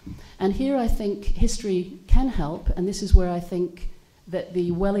dangerous. And here I think history can help, and this is where I think that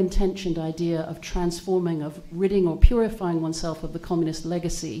the well-intentioned idea of transforming, of ridding or purifying oneself of the communist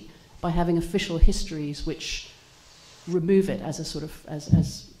legacy by having official histories which remove it as a sort of,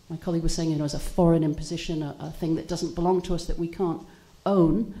 as my colleague was saying, as a foreign imposition, a thing that doesn't belong to us, that we can't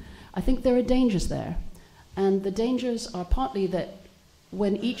own, I think there are dangers there. And the dangers are partly that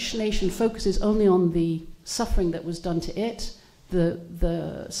when each nation focuses only on the suffering that was done to it,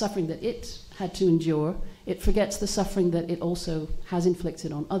 the suffering that it had to endure, it forgets the suffering that it also has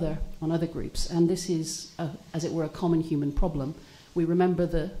inflicted on other groups. And this is, as it were, a common human problem. We remember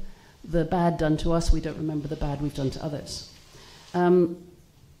the bad done to us, we don't remember the bad we've done to others.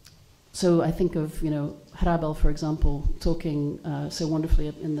 So I think of, Bärbel, for example, talking so wonderfully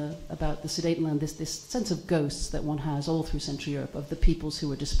about the Sudetenland, this sense of ghosts that one has all through Central Europe, of the peoples who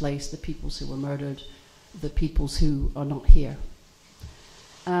were displaced, the peoples who were murdered, the peoples who are not here.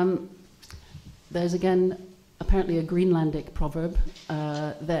 There's again apparently a Greenlandic proverb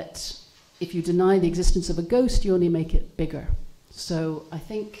that if you deny the existence of a ghost, you only make it bigger. So I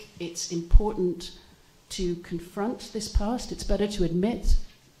think it's important to confront this past. It's better to admit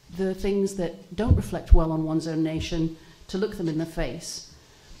the things that don't reflect well on one's own nation, to look them in the face.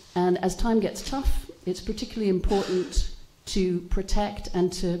 And as time gets tough, it's particularly important to protect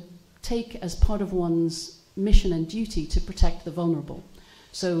and to take as part of one's mission and duty to protect the vulnerable.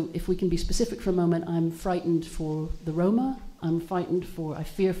 So if we can be specific for a moment, I'm frightened for the Roma, I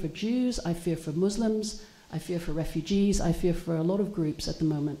fear for Jews, I fear for Muslims, I fear for refugees, I fear for a lot of groups at the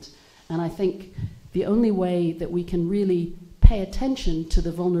moment. And I think the only way that we can really pay attention to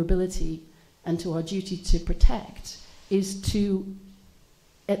the vulnerability and to our duty to protect is to,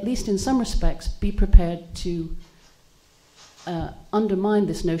 at least in some respects, be prepared to undermine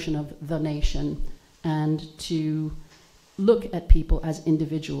this notion of the nation and to look at people as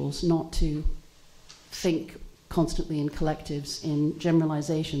individuals, not to think constantly in collectives, in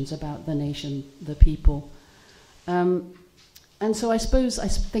generalizations about the nation, the people. And so I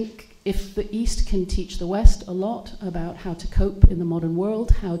think if the East can teach the West a lot about how to cope in the modern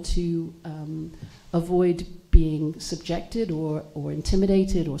world, how to avoid being subjected or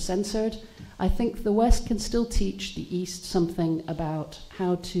intimidated or censored, I think the West can still teach the East something about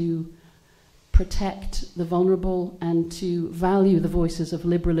how to protect the vulnerable and to value the voices of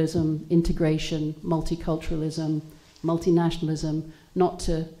liberalism, integration, multiculturalism, multinationalism, not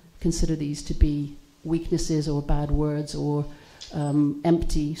to consider these to be weaknesses or bad words or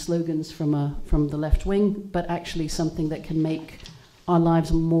empty slogans from the left wing, but actually something that can make our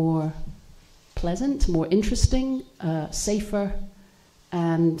lives more pleasant, more interesting, safer,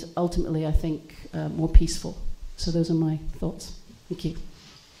 and ultimately, I think, more peaceful. So those are my thoughts. Thank you.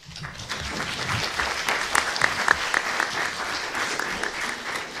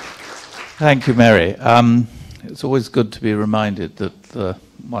 Thank you, Mary. It's always good to be reminded that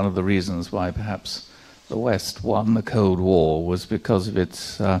one of the reasons why perhaps the West won the Cold War was because of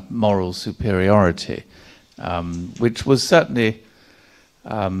its moral superiority, which was certainly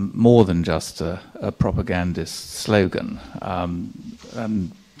more than just a propagandist slogan.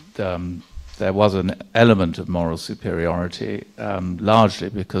 There was an element of moral superiority, largely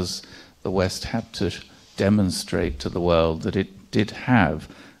because the West had to demonstrate to the world that it did have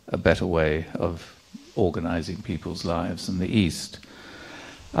a better way of organizing people's lives than the East.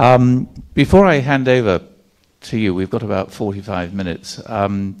 Before I hand over to you, we've got about 45 minutes.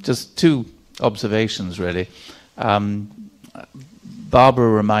 Just two observations, really. Barbara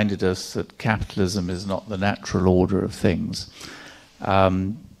reminded us that capitalism is not the natural order of things.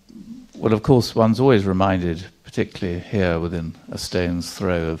 Well, of course, one's always reminded, particularly here within a stone's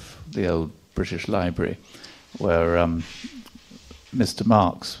throw of the old British Library, where Mr.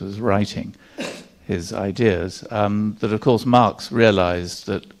 Marx was writing his ideas, that of course Marx realized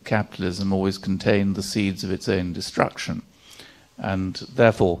that capitalism always contained the seeds of its own destruction. And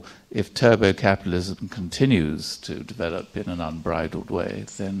therefore, if turbo-capitalism continues to develop in an unbridled way,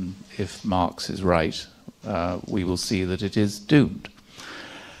 then if Marx is right, we will see that it is doomed.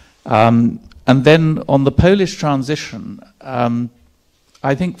 And then on the Polish transition,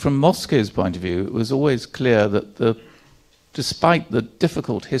 I think from Moscow's point of view, it was always clear that despite the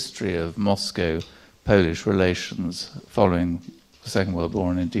difficult history of Moscow-Polish relations following the Second World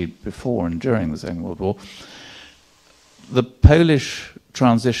War, and indeed before and during the Second World War, the Polish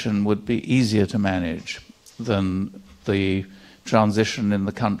transition would be easier to manage than the transition in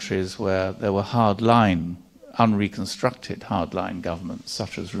the countries where there were hard-line, unreconstructed hard-line governments,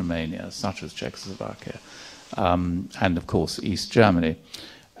 such as Romania, such as Czechoslovakia, and of course East Germany.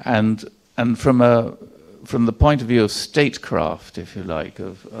 And from the point of view of statecraft, if you like,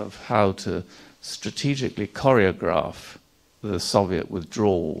 of how to strategically choreograph the Soviet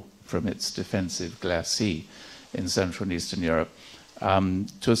withdrawal from its defensive glacis in Central and Eastern Europe,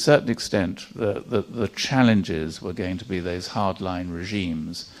 to a certain extent, the challenges were going to be those hardline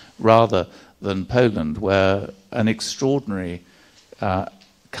regimes, rather than Poland, where an extraordinary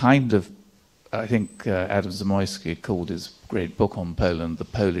kind of, I think Adam Zamoyski called his great book on Poland, The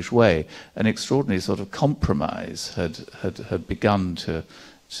Polish Way, an extraordinary sort of compromise had begun to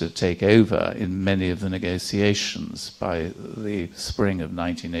take over in many of the negotiations by the spring of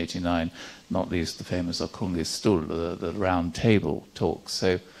 1989, not least the famous Okrągły Stół, the round table talks.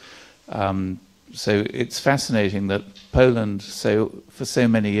 So it's fascinating that Poland, for so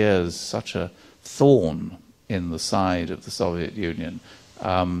many years, such a thorn in the side of the Soviet Union,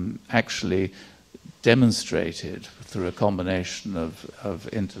 actually demonstrated through a combination of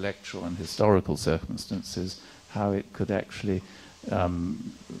intellectual and historical circumstances how it could actually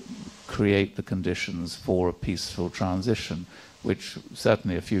create the conditions for a peaceful transition, which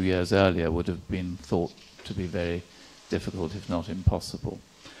certainly a few years earlier would have been thought to be very difficult, if not impossible.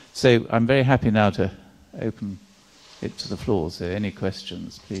 So I'm very happy now to open it to the floor. So any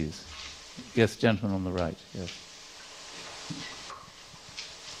questions, please? Yes, gentleman on the right. Yes.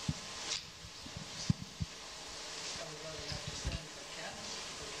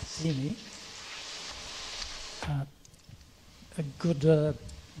 See me. A good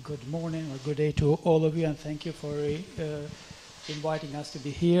morning or good day to all of you, and thank you for inviting us to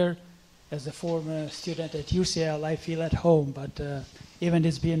be here. As a former student at UCL, I feel at home, but even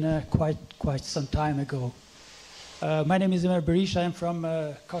it's been quite some time ago. My name is Ömer Berisha. I'm from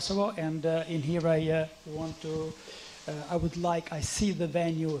Kosovo, and in here I I see the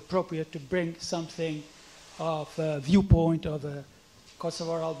venue appropriate to bring something of a viewpoint of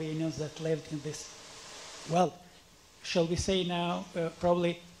Kosovo Albanians that lived in this, well, shall we say now,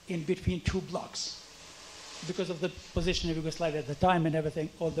 probably in between two blocks, because of the position of Yugoslavia at the time and everything,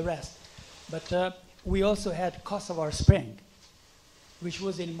 all the rest. But we also had Kosovo Spring, which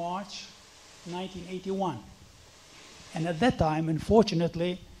was in March 1981. And at that time,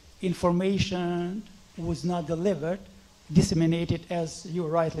 unfortunately, information was not delivered, disseminated, as you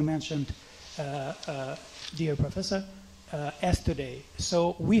rightly mentioned, dear Professor, as today.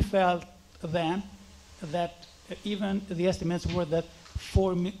 So we felt then that even the estimates were that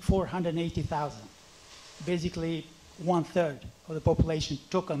 480,000, basically 1/3 of the population,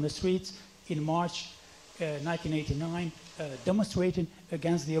 took on the streets in March 1989, demonstrating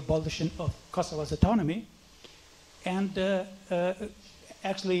against the abolition of Kosovo's autonomy, and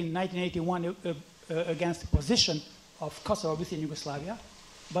actually in 1981 against the position of Kosovo within Yugoslavia,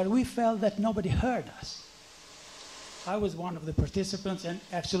 but we felt that nobody heard us. I was one of the participants, and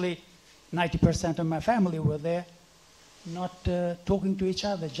actually 90% of my family were there, not talking to each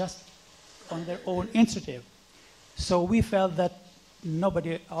other, just on their own initiative. So we felt that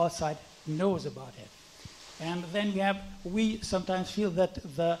nobody outside knows about it. And then we sometimes feel that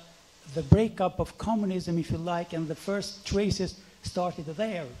the breakup of communism, if you like, and the first traces started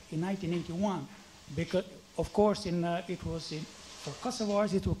there in 1981, because of course for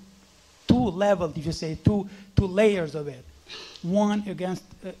Kosovars it was two levels, if you say, two layers of it. One against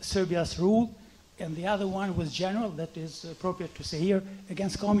Serbia's rule, and the other one was general, that is appropriate to say here,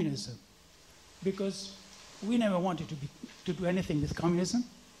 against communism. Because we never wanted to do anything with communism.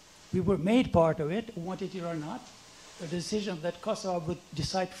 We were made part of it, wanted it or not. A decision that Kosovo would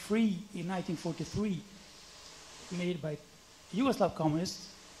decide free in 1943, made by Yugoslav communists,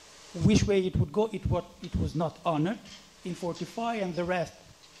 which way it would go, it was not honored. In 45 and the rest,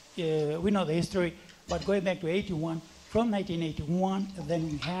 we know the history, but going back to 81, from 1981, then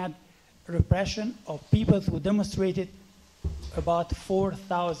we had repression of people who demonstrated. About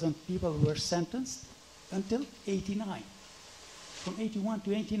 4,000 people were sentenced until 89. From 81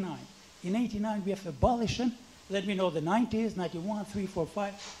 to 89. In 89, we have abolition. Let me know the 90s, 91, 3, 4,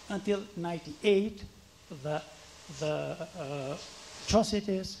 5, until 98, the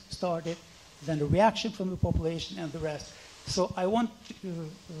atrocities started, then the reaction from the population and the rest. So I want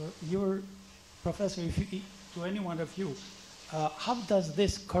your professor, to any one of you, how does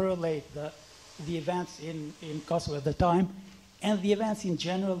this correlate the events in Kosovo at the time and the events in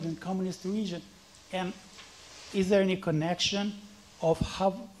general in the communist region? And is there any connection of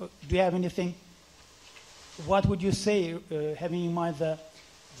how, do you have anything, what would you say, having in mind the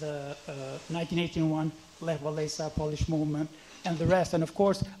 1981 Lech Walesa Polish movement and the rest, and of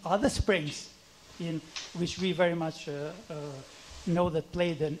course other springs in which we very much know that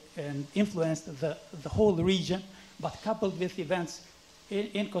played and influenced the whole region, but coupled with events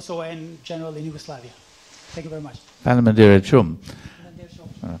in Kosovo and general in Yugoslavia. Thank you very much.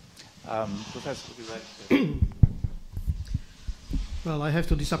 Professor, would you like to? Well, I have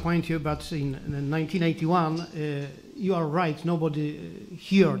to disappoint you, but in 1981, you are right, nobody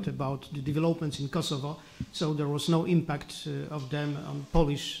heard about the developments in Kosovo, so there was no impact of them on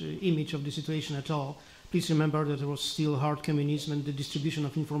Polish image of the situation at all. Please remember that there was still hard communism, and the distribution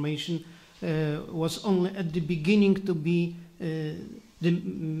of information was only at the beginning to be,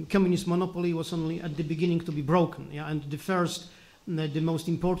 the communist monopoly was only at the beginning to be broken, yeah? And the first, the most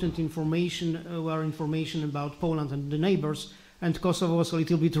important information were information about Poland and the neighbors, and Kosovo was a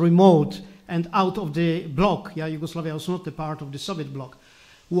little bit remote and out of the bloc. Yeah, Yugoslavia was not a part of the Soviet bloc,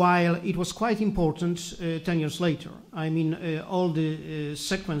 while it was quite important 10 years later. I mean, all the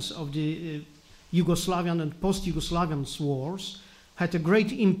sequence of the Yugoslavian and post-Yugoslavian wars had a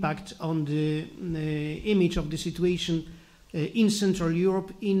great impact on the image of the situation in Central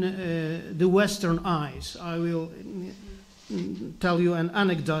Europe in the Western eyes. I will tell you an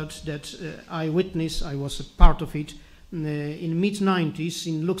anecdote that I witnessed. I was a part of it. In mid-90s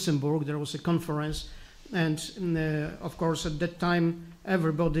in Luxembourg, there was a conference, and of course at that time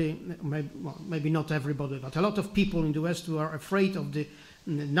everybody, maybe not everybody, but a lot of people in the West were afraid of the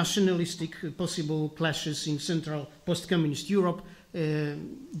nationalistic possible clashes in Central post-communist Europe.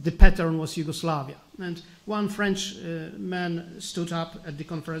 The pattern was Yugoslavia. And one French man stood up at the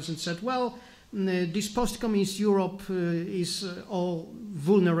conference and said, well, this post-communist Europe is all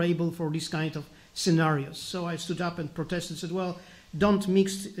vulnerable for this kind of scenarios. So I stood up and protested and said, well, don't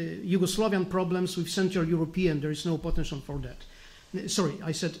mix Yugoslavian problems with Central European, there is no potential for that. Sorry,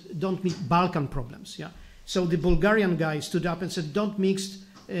 I said, don't mix Balkan problems. Yeah. So the Bulgarian guy stood up and said, don't mix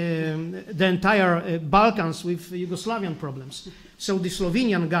the entire Balkans with Yugoslavian problems. So the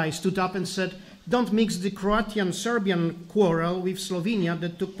Slovenian guy stood up and said, don't mix the Croatian-Serbian quarrel with Slovenia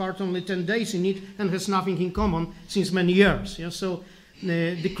that took part only 10 days in it and has nothing in common since many years. Yeah? So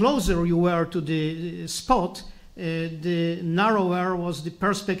the closer you were to the spot, the narrower was the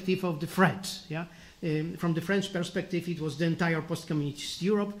perspective of the threat. Yeah? From the French perspective, it was the entire post-communist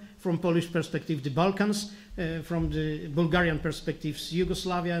Europe. From Polish perspective, the Balkans. From the Bulgarian perspective,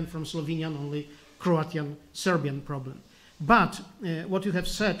 Yugoslavia, and from Slovenian, only Croatian-Serbian problem. But what you have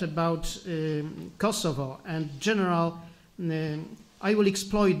said about Kosovo and general, I will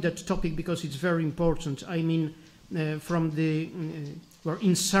exploit that topic because it's very important. I mean, from the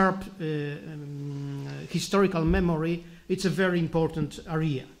in Serb historical memory, it's a very important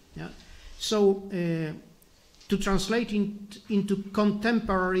area. Yeah? So to translate into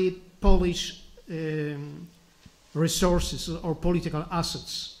contemporary Polish resources or political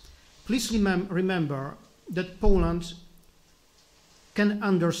assets. Please remember that Poland can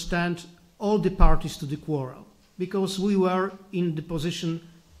understand all the parties to the quarrel, because we were in the position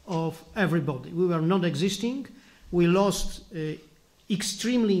of everybody. We were not existing. We lost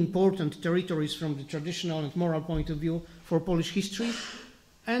extremely important territories from the traditional and moral point of view for Polish history,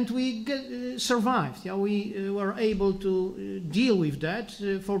 and we survived. Yeah, we were able to deal with that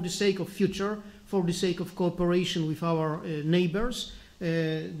for the sake of future, for the sake of cooperation with our neighbors.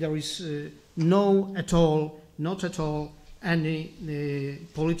 There is not at all any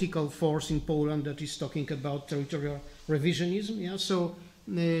political force in Poland that is talking about territorial revisionism. Yeah? So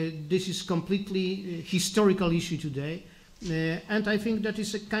this is completely historical issue today. And I think that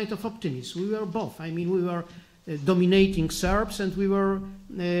is a kind of optimism. We were both. I mean, we were dominating Serbs and we were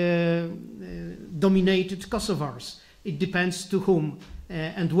dominated Kosovars. It depends to whom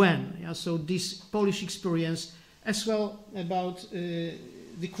and when. Yeah? So this Polish experience, as well about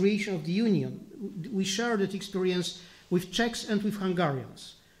the creation of the Union, we share that experience with Czechs and with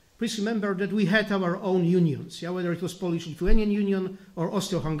Hungarians. Please remember that we had our own unions, yeah? Whether it was Polish-Lithuanian Union or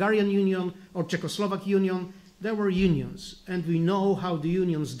Austro-Hungarian Union or Czechoslovak Union, there were unions, and we know how the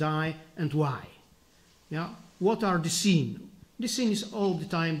unions die and why. Yeah? What are the scene? The scene is all the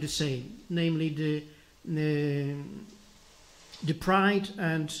time the same, namely the pride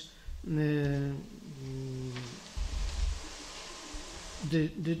and the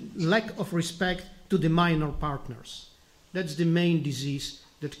lack of respect to the minor partners. That's the main disease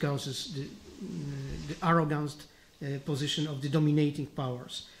that causes the arrogant position of the dominating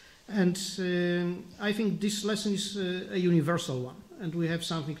powers. And I think this lesson is a universal one, and we have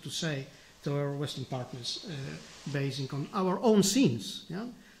something to say to our Western partners basing on our own sins, yeah?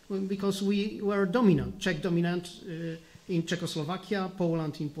 Because we were dominant, Czech dominant in Czechoslovakia,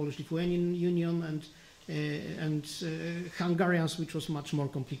 Poland in Polish-Lithuanian Union, and Hungarians, which was much more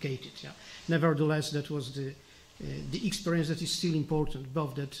complicated. Yeah? Nevertheless, that was the experience that is still important,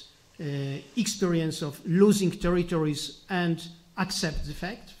 both that experience of losing territories and accept the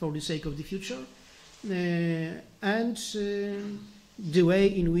fact for the sake of the future, and the way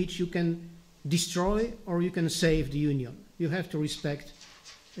in which you can destroy or you can save the Union. You have to respect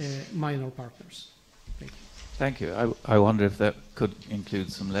minor partners. Thank you. Thank you. I wonder if that could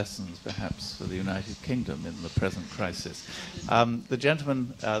include some lessons, perhaps, for the United Kingdom in the present crisis. The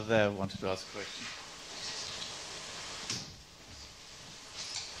gentleman there wanted to ask a question.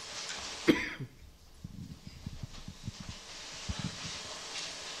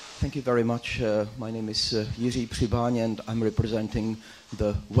 Thank you very much. My name is Jiří Přibáň, and I'm representing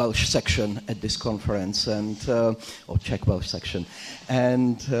the Welsh section at this conference, and or Czech Welsh section.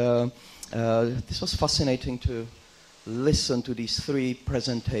 And this was fascinating to listen to these three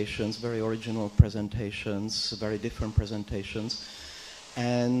presentations, very original presentations, very different presentations.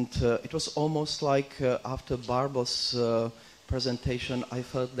 And it was almost like after Bärbel's presentation, I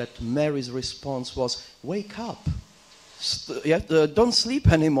felt that Mary's response was, wake up. Don't sleep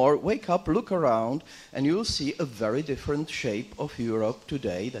anymore, wake up, look around, and you'll see a very different shape of Europe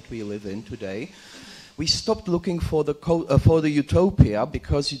today that we live in today. We stopped looking for the utopia,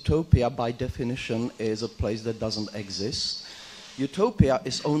 because utopia by definition is a place that doesn't exist. Utopia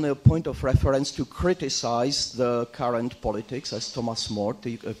is only a point of reference to criticize the current politics, as Thomas More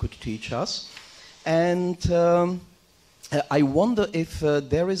could teach us. And I wonder if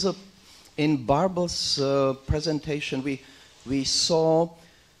there is in Bärbel's presentation, we saw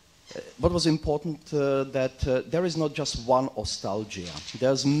what was important, that there is not just one nostalgia.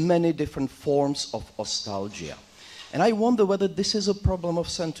 There's many different forms of nostalgia. And I wonder whether this is a problem of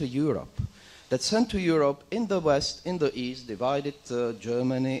Central Europe. That Central Europe, in the West, in the East, divided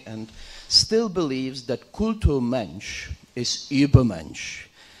Germany, and still believes that Kulturmensch is Übermensch,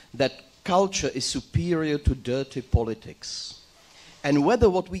 that culture is superior to dirty politics. And whether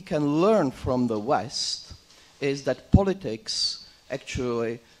what we can learn from the West is that politics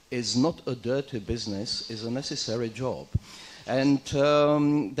actually is not a dirty business, is a necessary job. And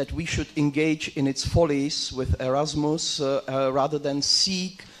that we should engage in its follies with Erasmus rather than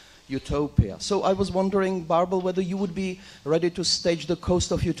seek utopia. So I was wondering, Bärbel, whether you would be ready to stage The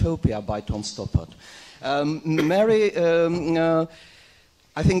Coast of Utopia by Tom Stoppard. Mary,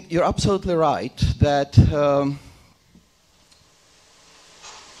 I think you're absolutely right that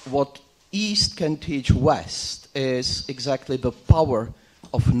what East can teach West is exactly the power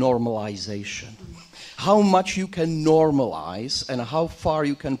of normalization. How much you can normalize and how far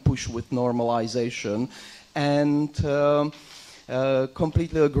you can push with normalization. And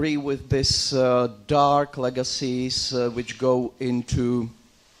completely agree with this dark legacies which go into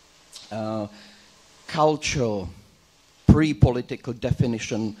cultural, pre-political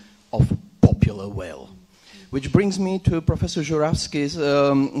definition of popular will. Which brings me to Professor Żurawski's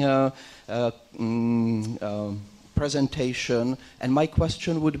presentation, and my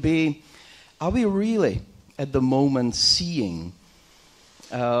question would be, are we really at the moment seeing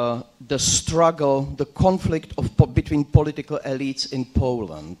the struggle, the conflict between political elites in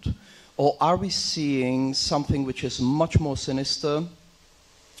Poland, or are we seeing something which is much more sinister,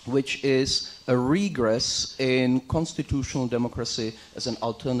 which is a regress in constitutional democracy as an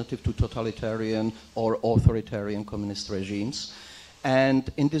alternative to totalitarian or authoritarian communist regimes?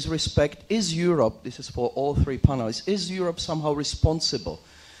 And in this respect, is Europe, this is for all three panelists, is Europe somehow responsible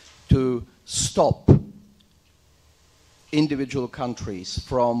to stop individual countries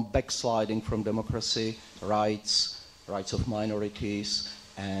from backsliding from democracy, rights of minorities,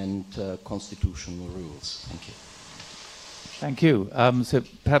 and constitutional rules? Thank you. Thank you. So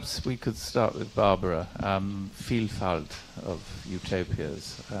perhaps we could start with Barbara. Vielfalt of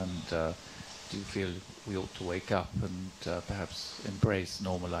utopias, and do you feel we ought to wake up and perhaps embrace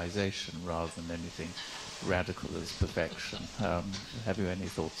normalization rather than anything radical as perfection? Have you any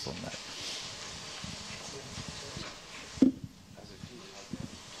thoughts on that?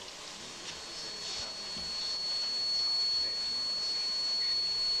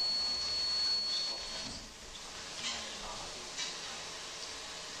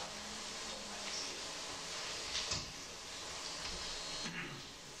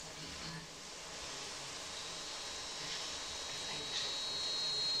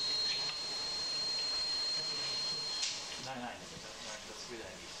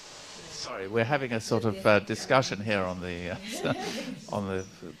 Sorry, we're having a sort of discussion here on the on the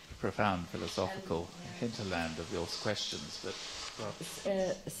profound philosophical hinterland of your questions. But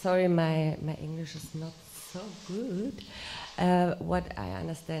sorry, my English is not so good. What I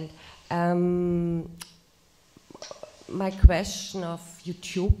understand, my question of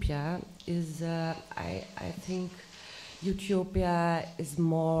utopia is, I think utopia is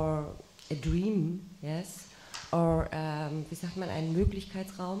more a dream, yes, or wie sagt man, ein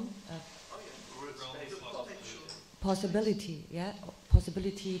Möglichkeitsraum. Possibility, yeah,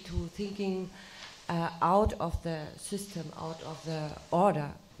 possibility to thinking out of the system, out of the order,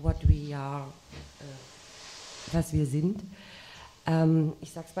 what we are, was wir sind.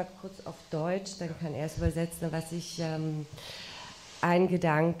 Ich sag's mal kurz auf Deutsch, dann kann er es übersetzen, was ich, ein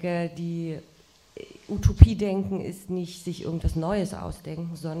Gedanke, die Utopie denken ist nicht sich irgendwas Neues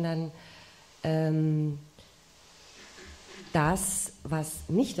ausdenken, sondern das, was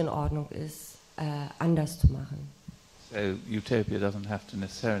nicht in Ordnung ist, anders zu machen. So utopia doesn't have to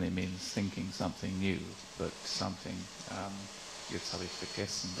necessarily mean thinking something new, but something, jetzt habe ich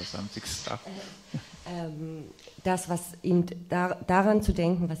vergessen, was haben Sie gesagt? Das, was eben daran zu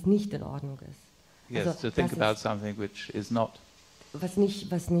denken, was nicht in Ordnung ist. Yes, also, to think about something which is not. Was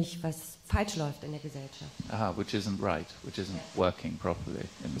falsch läuft in der Gesellschaft. Aha, which isn't right, which isn't working properly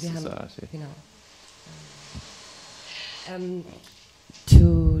in the society. Genau.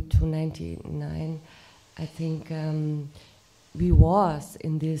 To 99, I think we was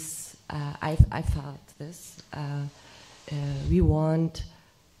in this, I felt this, we want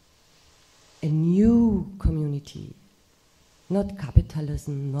a new community, not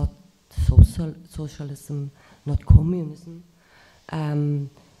capitalism, not socialism, not communism.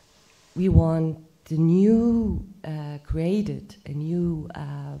 We want the new, created a new,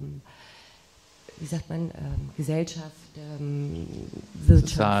 wie sagt man, Gesellschaft,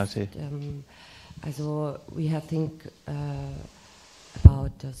 Wirtschaft. Society. Also we have think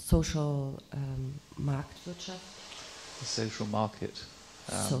about the social Marktwirtschaft. The social market.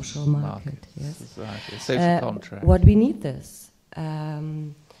 Social market, yes. Society, a social contract. What we need this.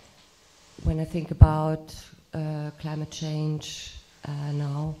 When I think about climate change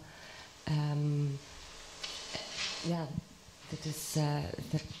now, yeah, that is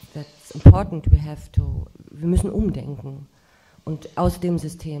that's important. Wir müssen umdenken und aus dem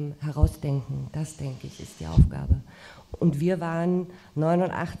System herausdenken. Das, denke ich, ist die Aufgabe. Und wir waren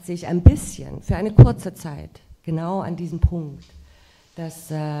 89 ein bisschen, für eine kurze Zeit, genau an diesem Punkt,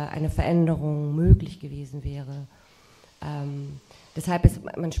 dass eine Veränderung möglich gewesen wäre.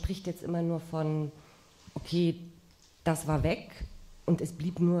 Deshalb man spricht jetzt immer nur von, okay, das war weg und es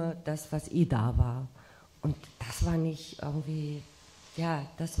blieb nur das, was da war. Und das war nicht irgendwie, ja,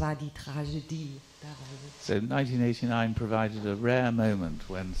 das war die Tragödie daran. So 1989 provided a rare moment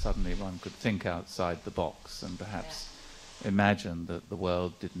when suddenly one could think outside the box and perhaps imagine that the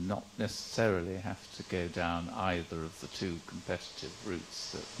world did not necessarily have to go down either of the two competitive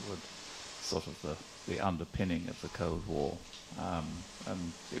routes that would sort of the underpinning of the Cold War.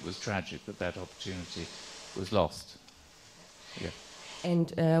 And it was tragic that that opportunity was lost. Yeah.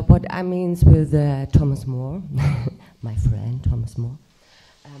 And what I mean with Thomas More, my friend Thomas More,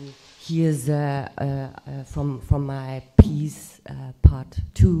 he is from my piece part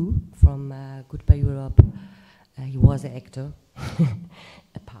 2 from Goodbye Europe. He was an actor,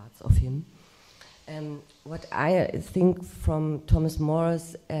 parts of him. What I think from Thomas More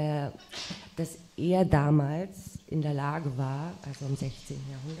is, dass damals in der Lage war, also im 16.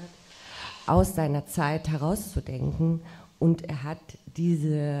 Jahrhundert, aus seiner Zeit herauszudenken, und hat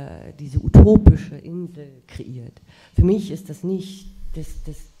diese utopische Insel kreiert. Für mich ist das nicht das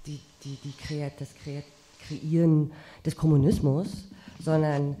Kreieren des Kommunismus,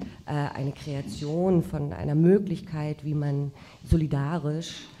 sondern eine Kreation von einer Möglichkeit, wie man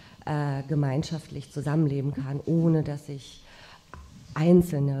solidarisch, gemeinschaftlich zusammenleben kann, ohne dass sich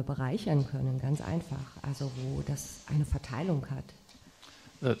Einzelne bereichern können, ganz einfach, also wo das eine Verteilung hat.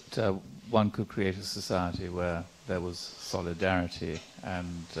 That one could create a society where there was solidarity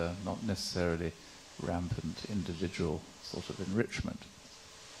and not necessarily rampant individual sort of enrichment.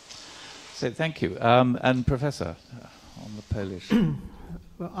 So thank you. And Professor, on the Polish.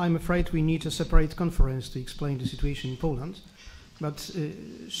 Well, I'm afraid we need a separate conference to explain the situation in Poland. But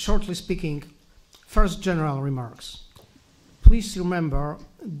shortly speaking, first general remarks. Please remember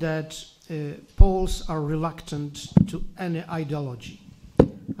that Poles are reluctant to any ideology.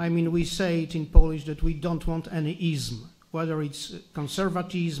 I mean, we say it in Polish that we don't want any ism, whether it's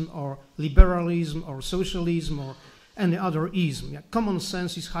conservatism or liberalism or socialism or any other ism. Yeah, common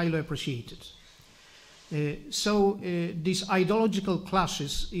sense is highly appreciated. So these ideological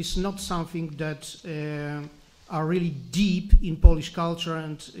clashes is not something that are really deep in Polish culture,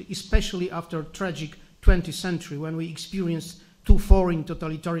 and especially after tragic 20th century when we experienced two foreign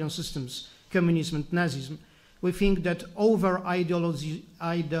totalitarian systems, communism and Nazism. We think that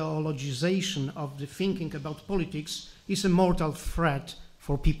over-ideologization of the thinking about politics is a mortal threat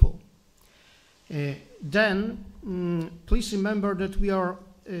for people. Then, please remember that we are,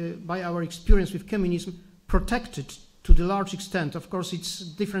 by our experience with communism, protected to the large extent. Of course, it's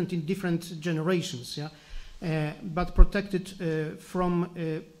different in different generations, yeah? But protected from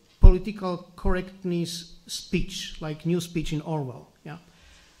political correctness speech, like new speech in Orwell. Yeah?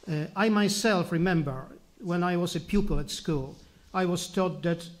 I myself remember when I was a pupil at school, I was taught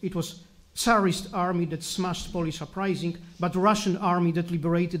that it was Tsarist army that smashed Polish uprising, but Russian army that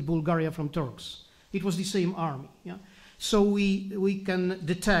liberated Bulgaria from Turks. It was the same army. Yeah? So we can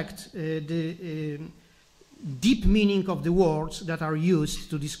detect the deep meaning of the words that are used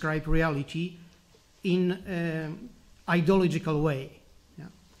to describe reality in an ideological way. Yeah?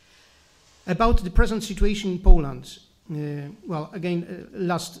 About the present situation in Poland, well, again,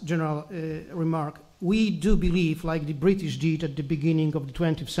 last general remark. We do believe, like the British did at the beginning of the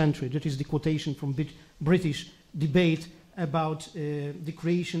 20th century, that is the quotation from British debate about the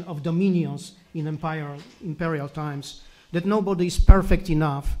creation of dominions in imperial times, that nobody is perfect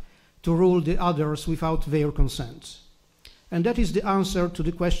enough to rule the others without their consent. And that is the answer to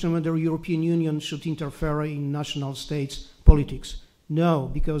the question whether the European Union should interfere in national states' politics. No,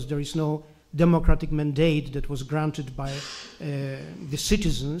 because there is no democratic mandate that was granted by the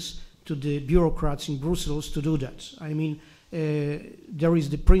citizens to the bureaucrats in Brussels to do that. I mean, there is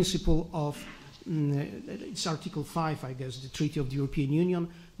the principle of, it's Article 5, I guess, the Treaty of the European Union,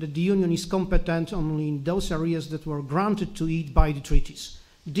 that the Union is competent only in those areas that were granted to it by the treaties.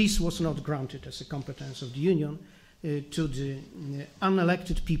 This was not granted as a competence of the Union to the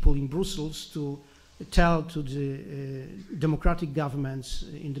unelected people in Brussels to tell to the democratic governments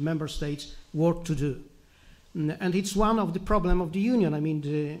in the member states what to do. And it's one of the problems of the Union, I mean,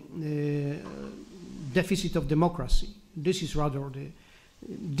 the deficit of democracy. This is rather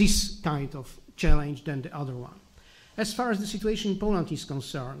this kind of challenge than the other one. As far as the situation in Poland is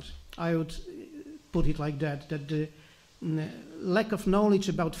concerned, I would put it like that, that the lack of knowledge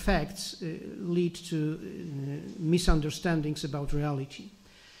about facts lead to misunderstandings about reality.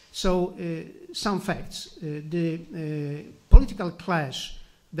 So, some facts. The political clash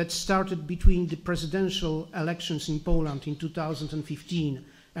that started between the presidential elections in Poland in 2015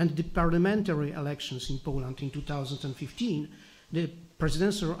 and the parliamentary elections in Poland in 2015, the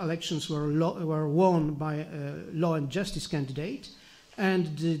presidential elections were won by a law and justice candidate,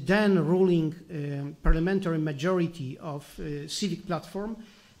 and the then ruling parliamentary majority of Civic Platform,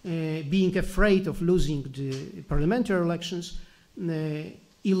 being afraid of losing the parliamentary elections,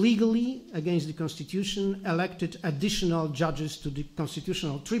 illegally, against the constitution, elected additional judges to the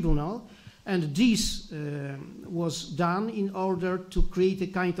Constitutional Tribunal, and this was done in order to create a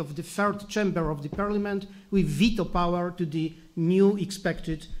kind of the third chamber of the parliament with veto power to the new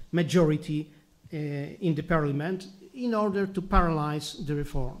expected majority in the parliament in order to paralyze the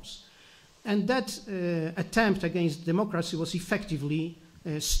reforms. And that attempt against democracy was effectively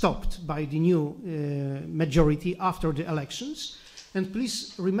stopped by the new majority after the elections. And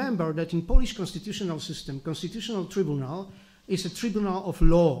please remember that in Polish constitutional system, Constitutional Tribunal is a tribunal of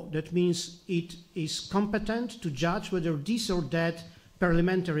law. That means it is competent to judge whether this or that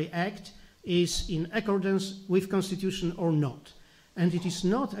parliamentary act is in accordance with constitution or not. And it is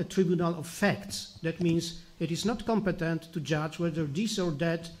not a tribunal of facts. That means it is not competent to judge whether this or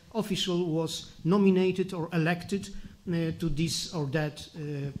that official was nominated or elected to this or that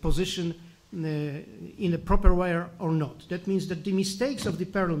position in a proper way or not. That means that the mistakes of the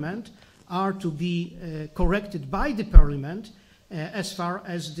parliament are to be corrected by the parliament as far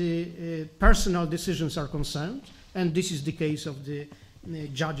as the personal decisions are concerned, and this is the case of the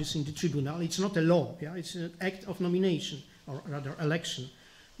judges in the tribunal. It's not a law, yeah? It's an act of nomination, or rather election.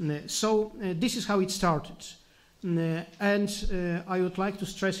 So this is how it started. And I would like to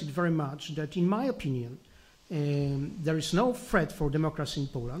stress it very much that in my opinion, there is no threat for democracy in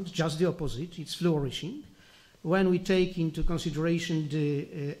Poland, just the opposite, it's flourishing. When we take into consideration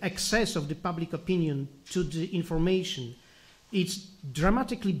the access of the public opinion to the information, it's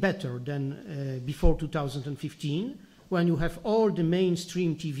dramatically better than before 2015, when you have all the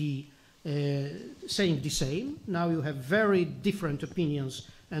mainstream TV saying the same. Now you have very different opinions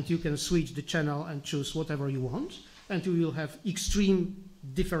and you can switch the channel and choose whatever you want, and you will have extreme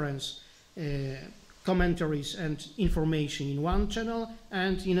difference commentaries and information in one channel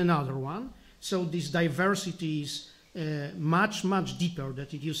and in another one. So this diversity is much, much deeper than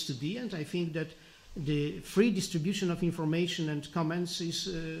it used to be, and I think that the free distribution of information and comments is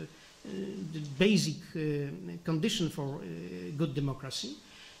the basic condition for good democracy.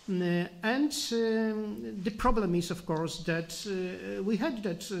 And the problem is, of course, that we had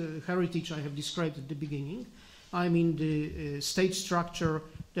that heritage I have described at the beginning. I mean, the state structure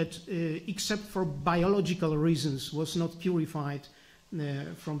that, except for biological reasons, was not purified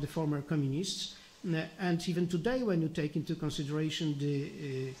from the former communists. And even today, when you take into consideration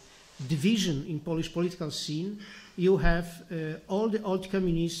the division in Polish political scene, you have all the old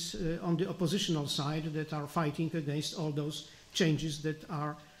communists on the oppositional side that are fighting against all those changes that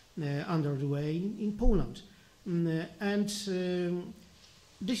are under the way in Poland.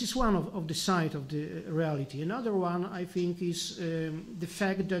 This is one of the side of the reality. Another one, I think, is the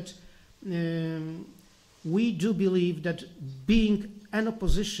fact that we do believe that being an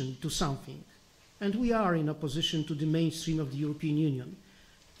opposition to something, and we are in opposition to the mainstream of the European Union,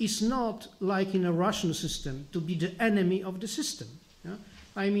 is not like in a Russian system to be the enemy of the system. Yeah?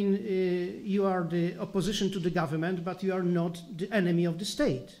 I mean, you are the opposition to the government, but you are not the enemy of the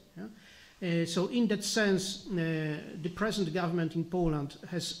state. Yeah? So in that sense, the present government in Poland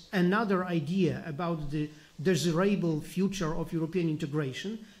has another idea about the desirable future of European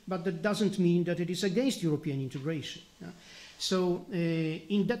integration, but that doesn't mean that it is against European integration. Yeah? So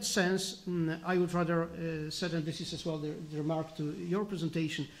in that sense, I would rather say, and this is as well the remark to your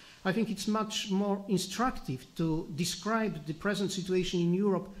presentation, I think it's much more instructive to describe the present situation in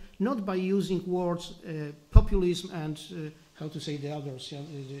Europe not by using words populism and how to say the others, yeah,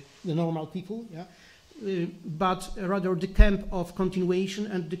 the normal people, yeah, but rather the camp of continuation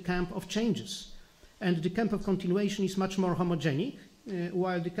and the camp of changes. And the camp of continuation is much more homogenic,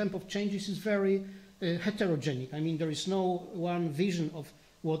 while the camp of changes is very heterogenic. I mean, there is no one vision of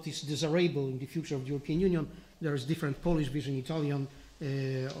what is desirable in the future of the European Union. There is different Polish vision, Italian,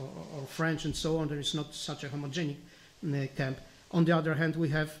 or French, and so on. There is not such a homogenic camp. On the other hand, we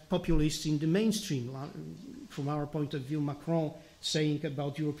have populists in the mainstream. From our point of view, Macron saying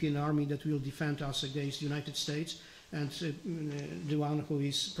about European army that will defend us against the United States, and the one who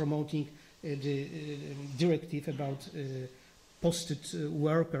is promoting the directive about posted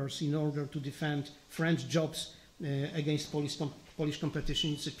workers in order to defend French jobs against Polish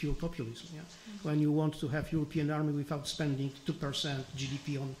competition. It's a pure populism. Yeah? When you want to have European army without spending 2%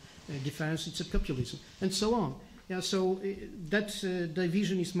 GDP on defense, it's a populism, and so on. Yeah, so that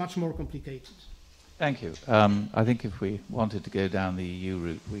division is much more complicated. Thank you. I think if we wanted to go down the EU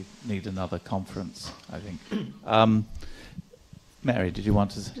route, we need another conference, I think. Mary, did you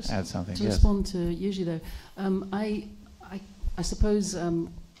want to add something? To respond to Yuji, though, I suppose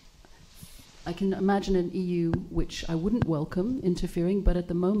I can imagine an EU which I wouldn't welcome interfering, but at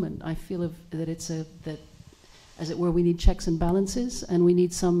the moment I feel that it's that as it were, we need checks and balances, and we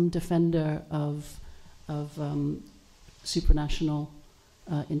need some defender of supranational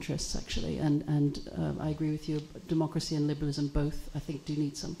interests, actually. And I agree with you, democracy and liberalism both, I think, do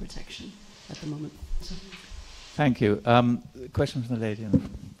need some protection at the moment. So. Thank you. Question from the lady in the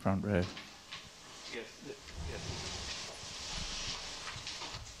front row. Yes.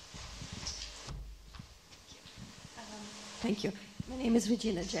 Thank you. My name is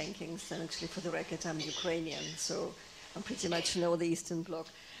Regina Jenkins, and actually, for the record, I'm Ukrainian, so I pretty much know the Eastern Bloc.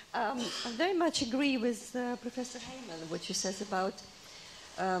 I very much agree with Professor Heimann, what she says about,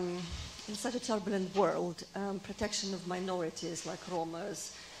 in such a turbulent world, protection of minorities like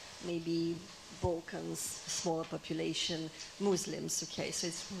Romas, maybe Balkans, smaller population, Muslims, okay, so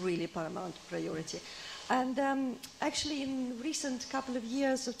it's really paramount priority. And actually, in recent couple of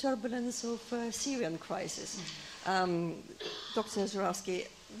years of turbulence of Syrian crisis, Dr. Żurawski,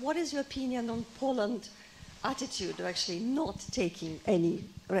 what is your opinion on Poland's attitude of actually not taking any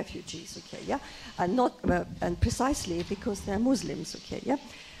refugees, okay, yeah, and not, and precisely because they're Muslims, okay, yeah,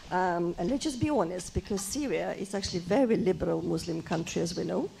 and let's just be honest, because Syria is actually a very liberal Muslim country, as we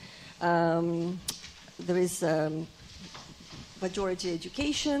know. There is majority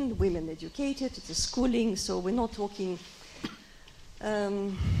education, women educated, it's a schooling, so we're not talking,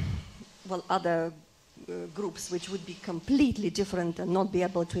 well, other groups which would be completely different and not be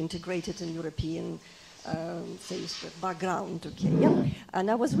able to integrate it in European background, okay, yeah. And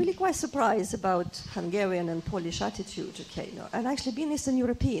I was really quite surprised about Hungarian and Polish attitude, okay, no. And actually being Eastern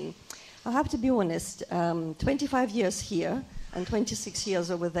European, I have to be honest, 25 years here and 26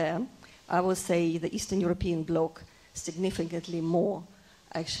 years over there, I will say the Eastern European bloc significantly more,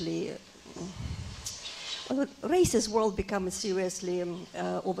 actually, well, the racist world becomes seriously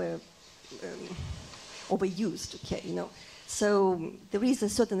overused, okay, you know. So there is a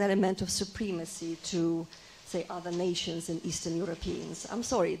certain element of supremacy to, say, other nations and Eastern Europeans. I'm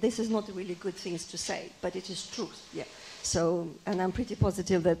sorry, this is not really good things to say, but it is truth, yeah. So, and I'm pretty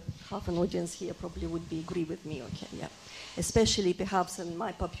positive that half an audience here probably would agree with me, okay, yeah. Especially perhaps in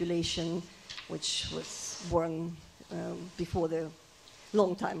my population, which was born before the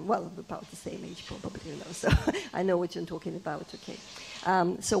long time, well, about the same age probably, you know, so I know what you're talking about, okay.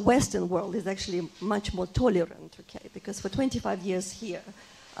 So Western world is actually much more tolerant, okay, because for 25 years here,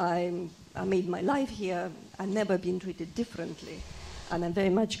 I made my life here, I've never been treated differently, and I'm very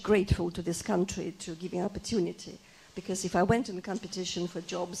much grateful to this country to give me an opportunity, because if I went in competition for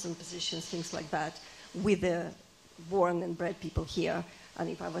jobs and positions, things like that, with the born and bred people here, and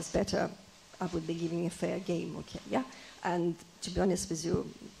if I was better, I would be giving a fair game, okay, yeah? And to be honest with you,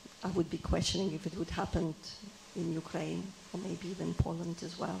 I would be questioning if it would happen in Ukraine, or maybe even Poland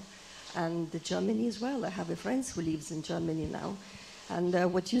as well. And Germany as well. I have a friend who lives in Germany now. And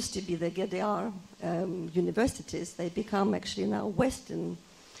what used to be the GDR universities, they become actually now Western,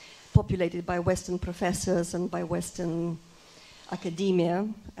 populated by Western professors and by Western academia.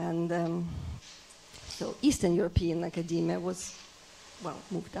 And so Eastern European academia was, well,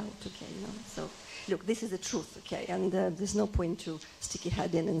 moved out, okay, you know. So look, this is the truth, okay, and there's no point to stick your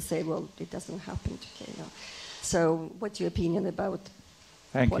head in and say, well, it doesn't happen, okay, you know. So what's your opinion about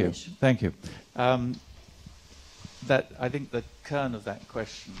Polish? Thank you. That, I think the kern of that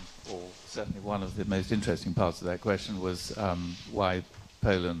question, or certainly one of the most interesting parts of that question, was why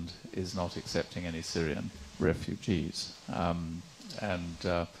Poland is not accepting any Syrian refugees. And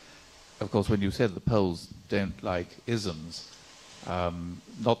of course, when you said the Poles don't like isms,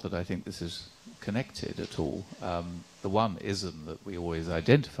 not that I think this is connected at all. The one ism that we always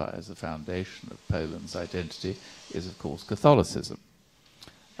identify as the foundation of Poland's identity is, of course, Catholicism.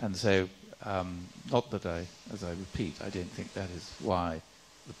 And so, not that as I repeat, I don't think that is why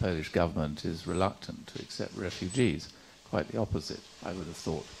the Polish government is reluctant to accept refugees. Quite the opposite, I would have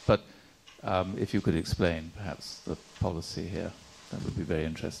thought. But if you could explain, perhaps, the policy here, that would be very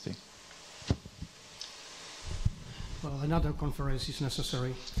interesting. Well, another conference is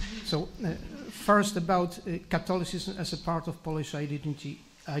necessary. So, first about Catholicism as a part of Polish identity.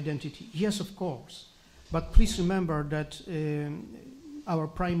 Yes, of course. But please remember that our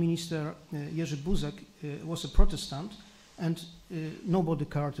Prime Minister, Jerzy Buzek, was a Protestant, and nobody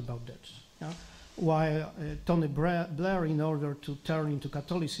cared about that. Yeah? While Tony Blair, in order to turn into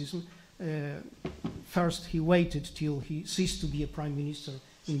Catholicism, first he waited till he ceased to be a Prime Minister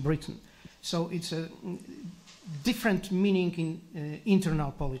in Britain. So it's a different meaning in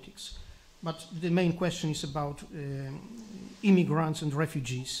internal politics. But the main question is about immigrants and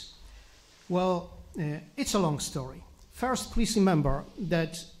refugees. Well, it's a long story. First, please remember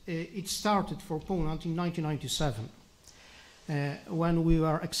that it started for Poland in 1997. when we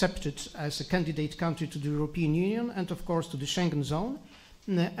were accepted as a candidate country to the European Union and of course to the Schengen zone,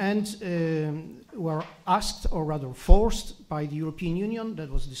 and were asked, or rather forced, by the European Union, that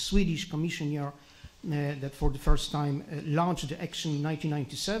was the Swedish commissioner that for the first time launched the action in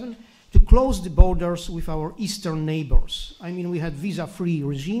 1997, to close the borders with our eastern neighbors. I mean, we had visa-free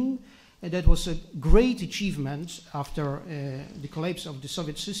regime. That was a great achievement after the collapse of the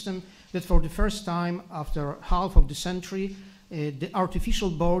Soviet system, that for the first time after half of the century, the artificial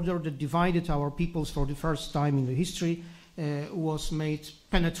border that divided our peoples for the first time in the history was made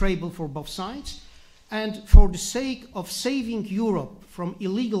penetrable for both sides. And for the sake of saving Europe from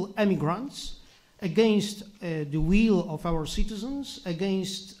illegal emigrants, against the will of our citizens,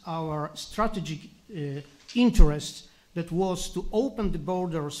 against our strategic interest that was to open the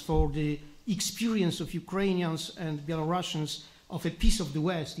borders for the experience of Ukrainians and Belarusians of a piece of the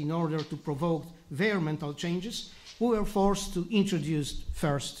West in order to provoke their mental changes, we were forced to introduce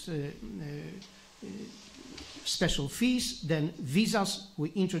first special fees, then visas.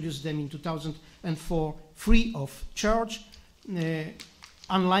 We introduced them in 2004 free of charge.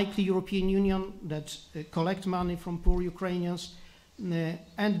 Unlike the European Union that collect money from poor Ukrainians,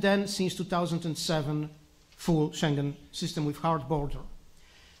 and then since 2007, full Schengen system with hard border.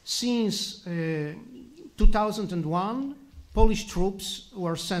 Since 2001, Polish troops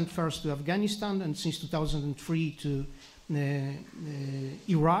were sent first to Afghanistan and since 2003 to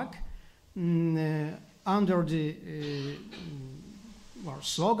Iraq under the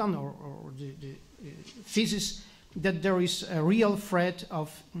slogan or the thesis that there is a real threat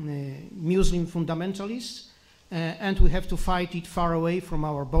of Muslim fundamentalists and we have to fight it far away from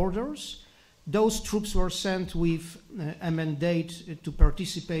our borders. Those troops were sent with a mandate to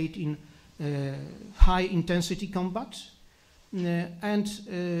participate in high-intensity combat. And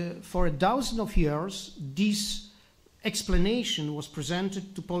for 1,000 years, this explanation was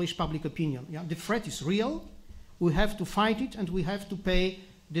presented to Polish public opinion. Yeah, the threat is real, we have to fight it, and we have to pay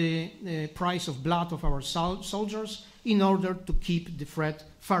the price of blood of our soldiers in order to keep the threat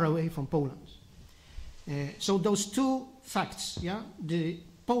far away from Poland. So those two facts, yeah, the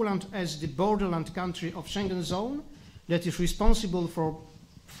Poland as the borderland country of Schengen zone that is responsible for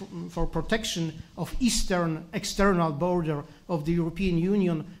protection of eastern external border of the European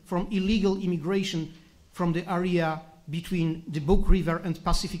Union from illegal immigration from the area between the Bug River and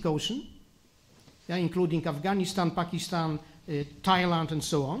Pacific Ocean, yeah, including Afghanistan, Pakistan, Thailand and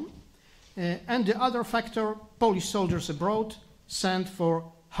so on. And the other factor, Polish soldiers abroad sent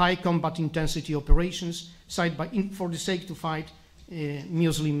for high combat intensity operations for the sake to fight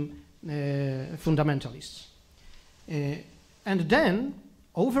Muslim fundamentalists. And then,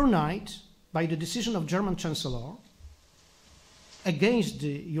 overnight, by the decision of German Chancellor, against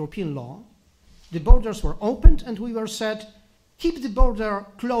the European law, the borders were opened and we were said, keep the border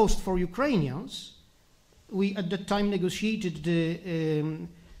closed for Ukrainians. We at that time negotiated the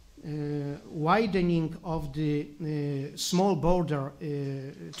widening of the small border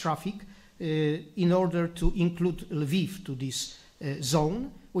traffic in order to include Lviv to this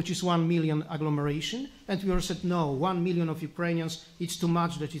zone, which is 1 million agglomeration, and we were said, no, 1 million of Ukrainians, it's too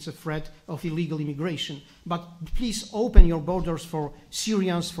much, that it's a threat of illegal immigration. But please open your borders for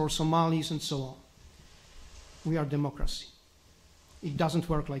Syrians, for Somalis, and so on. We are democracy. It doesn't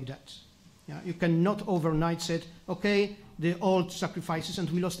work like that. Yeah, you cannot overnight say, okay, the old sacrifices, and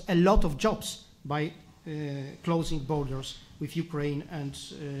we lost a lot of jobs by closing borders with Ukraine and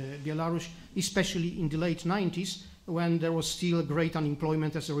Belarus, especially in the late 90s, when there was still great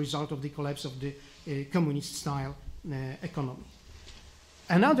unemployment as a result of the collapse of the communist-style economy.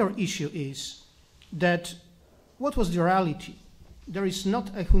 Another issue is that what was the reality? There is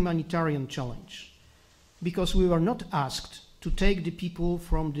not a humanitarian challenge, because we were not asked to take the people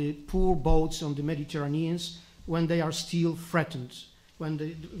from the poor boats on the Mediterranean when they are still threatened,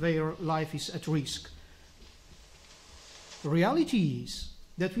 when their life is at risk. The reality is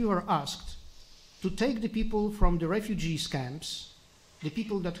that we were asked to take the people from the refugee camps, the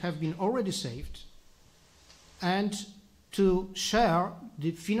people that have been already saved, and to share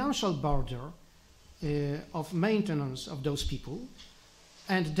the financial burden of maintenance of those people.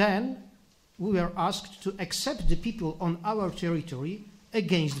 And then we were asked to accept the people on our territory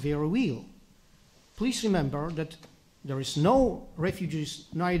against their will. Please remember that there is no refugees,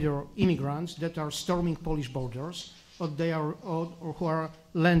 neither immigrants, that are storming Polish borders, or they are, or who are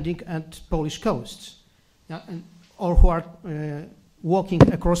landing at Polish coasts, or who are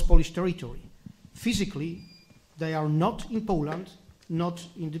walking across Polish territory. Physically, they are not in Poland, not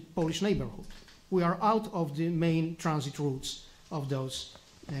in the Polish neighborhood. We are out of the main transit routes of those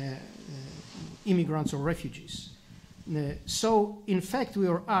immigrants or refugees. So, in fact, we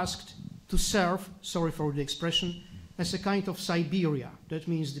were asked to serve, sorry for the expression, as a kind of Siberia. That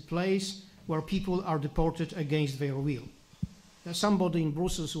means the place where people are deported against their will. Somebody in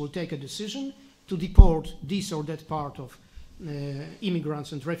Brussels will take a decision to deport this or that part of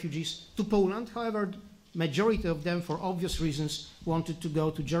immigrants and refugees to Poland. However, majority of them, for obvious reasons, wanted to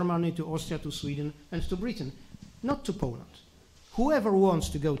go to Germany, to Austria, to Sweden, and to Britain, not to Poland. Whoever wants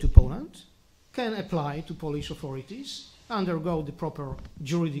to go to Poland can apply to Polish authorities, undergo the proper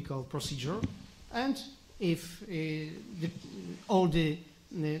juridical procedure, and if all the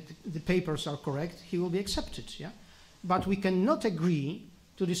papers are correct, he will be accepted. Yeah? But we cannot agree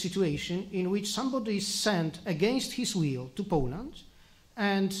to the situation in which somebody is sent against his will to Poland,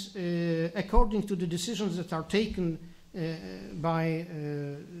 and according to the decisions that are taken by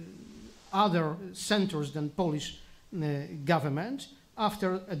other centers than Polish government,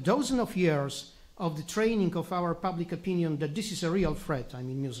 after a dozen of years of the training of our public opinion that this is a real threat, I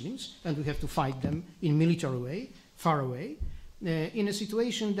mean Muslims, and we have to fight them in military way, far away, in a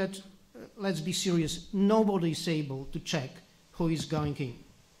situation that, let's be serious, nobody is able to check who is going in.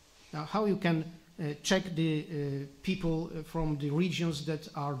 Now, how you can check the people from the regions that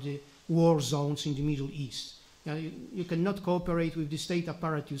are the war zones in the Middle East? You cannot cooperate with the state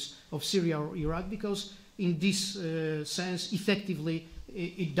apparatus of Syria or Iraq because in this sense, effectively,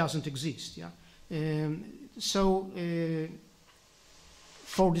 it doesn't exist. Yeah?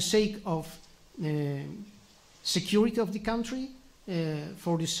 For the sake of security of the country,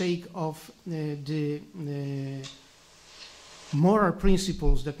 for the sake of the moral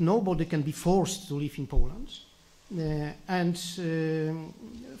principles that nobody can be forced to live in Poland, and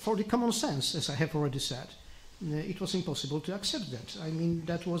for the common sense, as I have already said, it was impossible to accept that. I mean,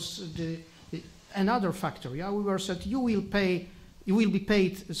 that was another factor. Yeah, we were said you will be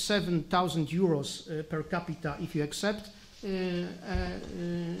paid 7,000 euros per capita if you accept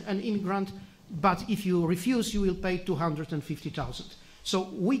an immigrant, but if you refuse, you will pay 250,000. So,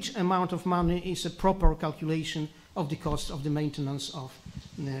 which amount of money is a proper calculation of the cost of the maintenance of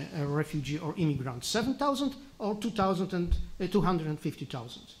a refugee or immigrant? 7,000 or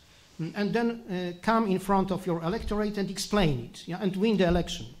 250,000? And then come in front of your electorate and explain it, yeah, and win the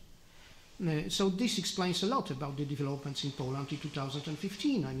election. So this explains a lot about the developments in Poland in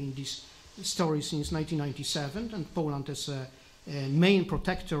 2015. I mean, this story since 1997, and Poland as a main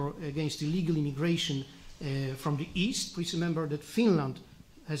protector against illegal immigration from the east. Please remember that Finland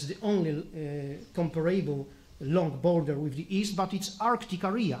has the only comparable long border with the east, but it's Arctic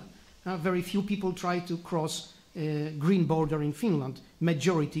area. Very few people try to cross green border in Finland.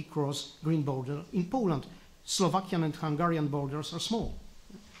 Majority cross green border in Poland. Slovakian and Hungarian borders are small.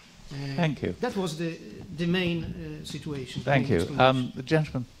 Thank you. That was the main situation. Thank you. The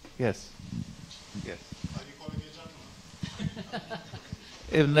gentleman, yes. Yes. Are you calling me a gentleman?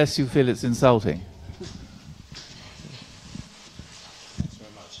 Unless you feel it's insulting. Thanks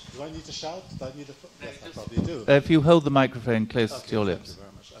very much. Do I need to shout? Do I need to? Yes, I probably do. If you hold the microphone close to your lips. Thank you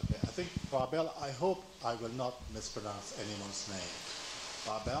very much. Okay. I think, Bärbel, I hope I will not mispronounce anyone's name.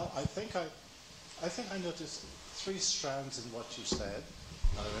 Bärbel, I think I noticed three strands in what you said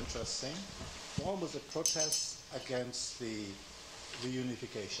that are interesting. One was a protest against the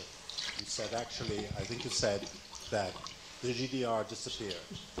reunification. You said, actually, I think you said that the GDR disappeared.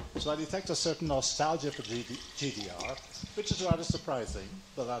 So I detect a certain nostalgia for GDR, which is rather surprising,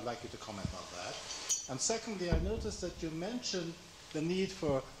 but I'd like you to comment on that. And secondly, I noticed that you mentioned the need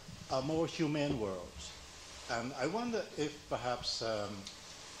for a more humane world. And I wonder if perhaps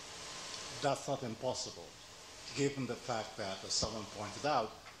that's not impossible, given the fact that, as someone pointed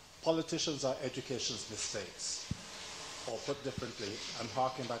out, politicians are education's mistakes. Or put differently, I'm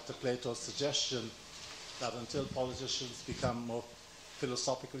harking back to Plato's suggestion that until politicians become more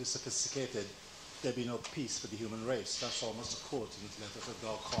philosophically sophisticated, there'll be no peace for the human race. That's almost a quote in the letter to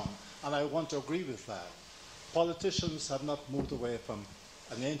Glaucon. And I want to agree with that. Politicians have not moved away from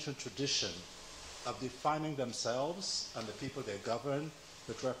an ancient tradition of defining themselves and the people they govern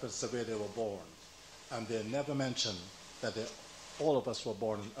with reference to where they were born. And they never mention that all of us were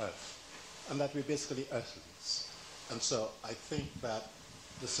born on Earth, and that we're basically Earthlings. And so I think that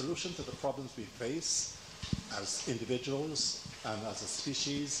the solution to the problems we face as individuals and as a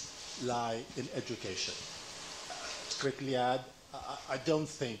species lie in education. To quickly add, I don't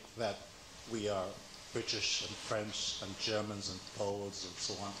think that we are British and French and Germans and Poles and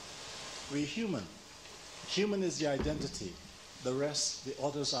so on. We're human. Human is the identity. The rest, the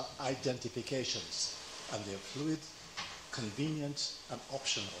others are identifications, and they're fluid, convenient, and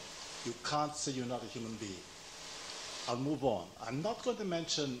optional. You can't say you're not a human being. I'll move on. I'm not going to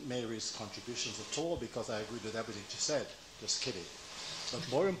mention Mary's contributions at all because I agree with everything she said. Just kidding. But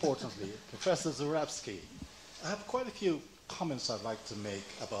more importantly, Professor Żurawski, I have quite a few comments I'd like to make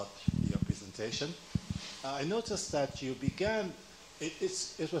about your presentation. I noticed that you began, it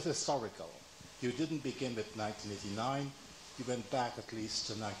was historical. You didn't begin with 1989. You went back at least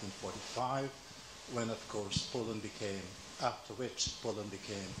to 1945, when, of course, Poland became, after which Poland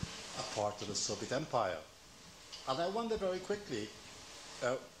became a part of the Soviet Empire. And I wonder very quickly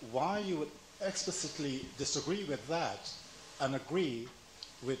why you would explicitly disagree with that and agree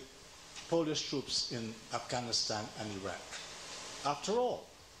with Polish troops in Afghanistan and Iraq. After all,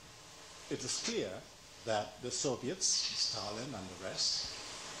 it is clear that the Soviets, Stalin and the rest,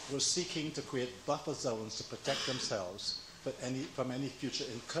 were seeking to create buffer zones to protect themselves from any future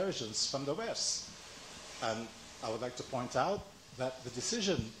incursions from the West. And I would like to point out that the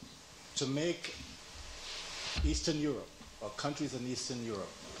decision to make Eastern Europe, or countries in Eastern Europe,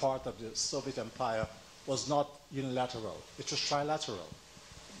 part of the Soviet Empire was not unilateral, it was trilateral.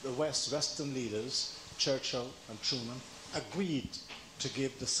 The Western leaders, Churchill and Truman, agreed to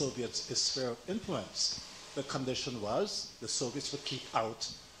give the Soviets a sphere of influence. The condition was the Soviets would keep out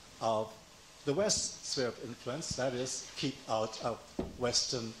of the West's sphere of influence, that is, keep out of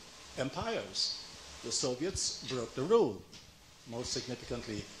Western empires. The Soviets broke the rule, most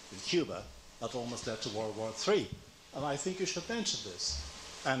significantly in Cuba, that almost led to World War III. And I think you should mention this.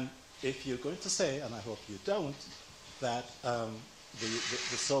 And if you're going to say, and I hope you don't, that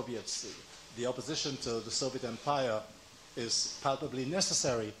the Soviets, the opposition to the Soviet Empire is palpably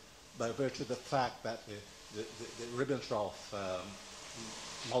necessary by virtue of the fact that the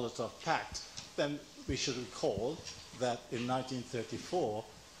Ribbentrop-Molotov Pact, then we should recall that in 1934,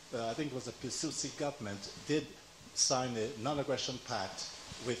 I think it was the Pilsudski government, did sign a non-aggression pact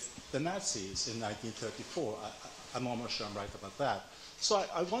with the Nazis in 1934. I'm almost sure I'm right about that. So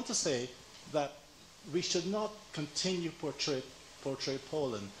I want to say that we should not continue to portray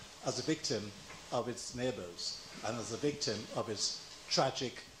Poland as a victim of its neighbors and as a victim of its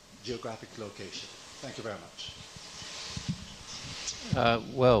tragic geographic location. Thank you very much.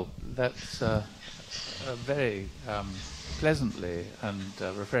 Well, that's a very pleasantly and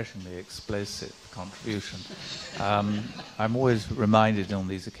refreshingly explosive contribution. I'm always reminded on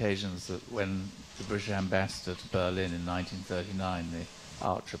these occasions that when the British ambassador to Berlin in 1939, the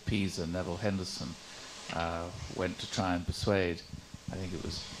Archapisa, Neville Henderson, went to try and persuade, I think it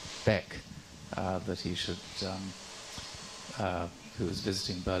was Beck, that he should, who was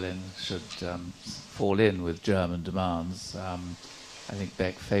visiting Berlin, should fall in with German demands. I think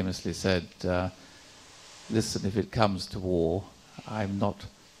Beck famously said, listen, if it comes to war, I'm not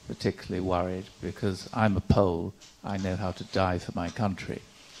particularly worried because I'm a Pole, I know how to die for my country.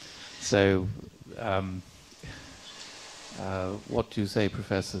 So what do you say,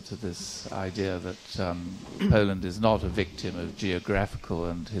 Professor, to this idea that Poland is not a victim of geographical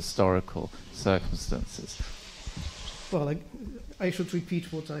and historical circumstances? Well, I should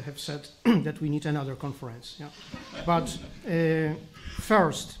repeat what I have said, that we need another conference. Yeah. But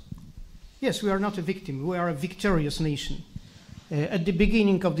first, yes, we are not a victim, we are a victorious nation. At the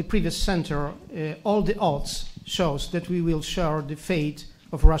beginning of the previous center, all the odds shows that we will share the fate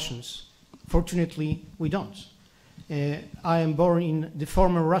of Russians. Fortunately, we don't. I am born in the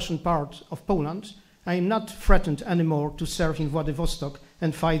former Russian part of Poland. I am not threatened anymore to serve in Vladivostok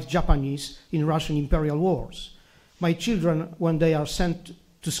and fight Japanese in Russian imperial wars. My children, when they are sent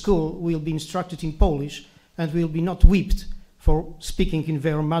to school, will be instructed in Polish and will be not whipped for speaking in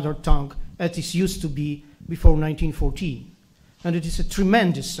their mother tongue as it used to be before 1914. And it is a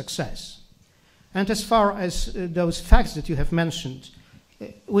tremendous success. And as far as those facts that you have mentioned,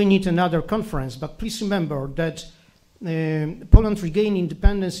 we need another conference, but please remember that Poland regained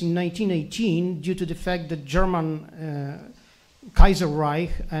independence in 1918 due to the fact that German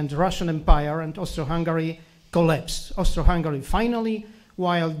Kaiserreich and Russian Empire and Austro-Hungary collapsed. Austro-Hungary finally,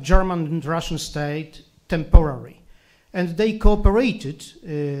 while German and Russian state temporary. And they cooperated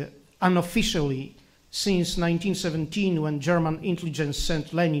unofficially since 1917, when German intelligence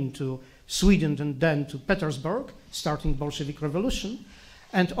sent Lenin to Sweden and then to Petersburg, starting Bolshevik Revolution,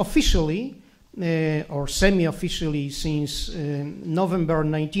 and officially, or semi-officially, since November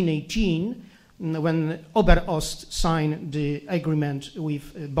 1918, when Oberost signed the agreement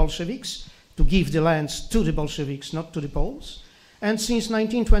with Bolsheviks to give the lands to the Bolsheviks, not to the Poles, and since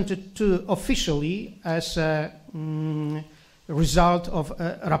 1922 officially as a result of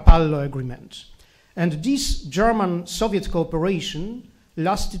a Rapallo agreement. And this German-Soviet cooperation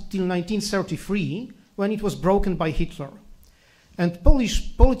lasted till 1933, when it was broken by Hitler. And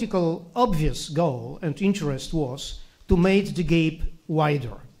Polish political obvious goal and interest was to make the gap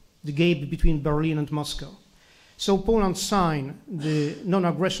wider, the gap between Berlin and Moscow. So Poland signed the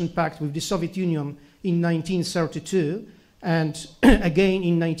non-aggression pact with the Soviet Union in 1932 and again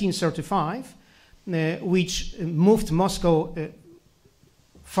in 1935, which moved Moscow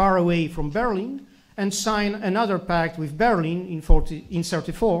far away from Berlin, and signed another pact with Berlin in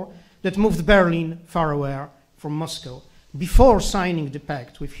 1934 that moved Berlin far away from Moscow. Before signing the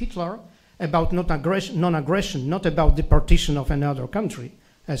pact with Hitler about non-aggression, not about the partition of another country,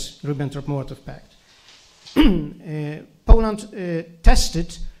 as Ribbentrop-Molotov Pact, Poland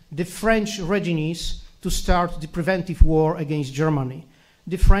tested the French readiness to start the preventive war against Germany.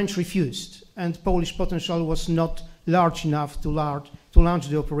 The French refused, and Polish potential was not large enough to launch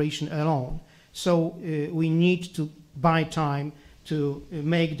the operation alone. So we need to buy time to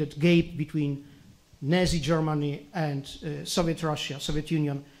make that gap between Nazi Germany and Soviet Russia, Soviet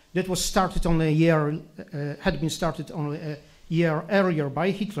Union, that was started only a year, had been started only a year earlier by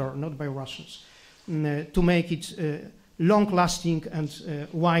Hitler, not by Russians, to make it long-lasting and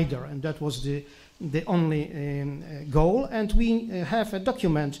wider, and that was the only goal. And we have a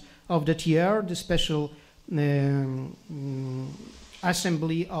document of that year, the special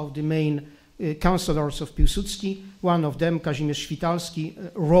assembly of the main councillors of Piłsudski. One of them, Kazimierz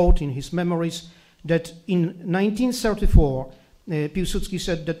Świtalski, wrote in his memories that in 1934, Piłsudski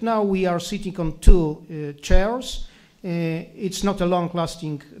said that now we are sitting on two chairs. It's not a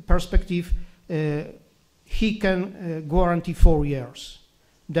long-lasting perspective. He can guarantee 4 years.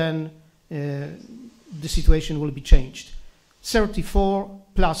 Then the situation will be changed. 34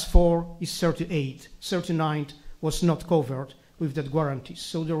 plus 4 is 38. 39 was not covered with that guarantee.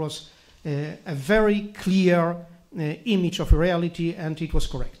 So there was a very clear image of reality, and it was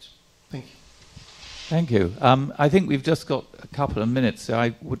correct. Thank you. Thank you. I think we've just got a couple of minutes, so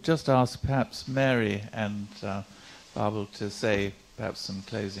I would just ask perhaps Mary and Bärbel to say perhaps some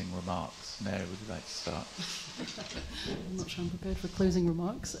closing remarks. Mary, would you like to start? I'm not sure I'm prepared for closing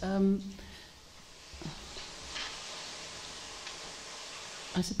remarks.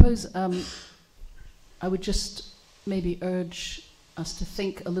 I suppose I would just maybe urge us to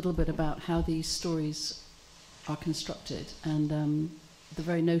think a little bit about how these stories are constructed, and the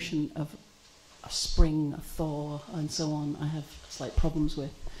very notion of a spring, a thaw, and so on, I have slight problems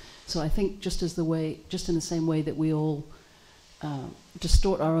with. So I think just in the same way that we all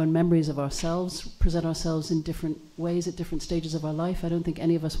distort our own memories of ourselves, present ourselves in different ways at different stages of our life. I don't think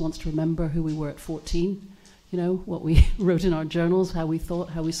any of us wants to remember who we were at 14, you know, what we wrote in our journals, how we thought,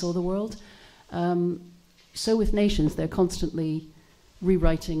 how we saw the world. So with nations, they're constantly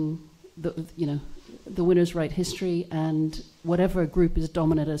rewriting, the winners write history, and whatever group is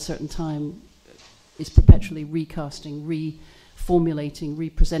dominant at a certain time is perpetually recasting, reformulating,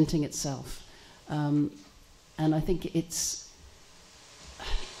 representing itself. And I think it's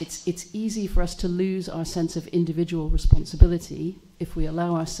easy for us to lose our sense of individual responsibility if we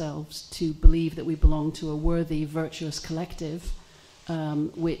allow ourselves to believe that we belong to a worthy, virtuous collective,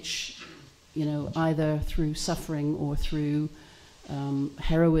 which, you know, either through suffering or through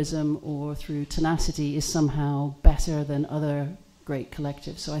heroism or through tenacity is somehow better than other great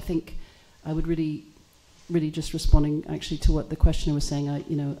collectives. So I think I would really just responding actually to what the questioner was saying,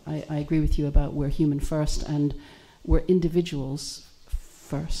 I agree with you about we're human first and we're individuals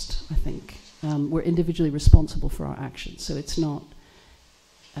first, I think. We're individually responsible for our actions. So it's not,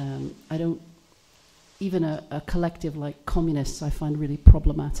 even a collective like communists I find really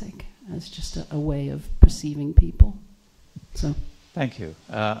problematic as just a way of perceiving people. So. Thank you.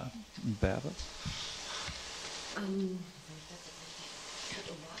 Bärbel?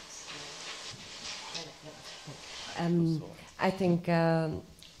 I think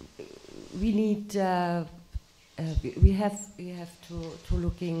we need we have to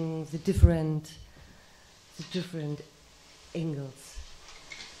looking the different angles,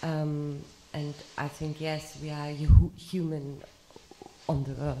 and I think yes, we are human on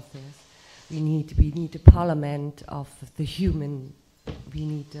the earth. Yes, we need a parliament of the human. We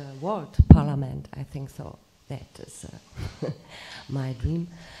need a world parliament. I think so. That is my dream.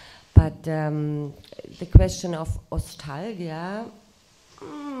 But the question of nostalgia,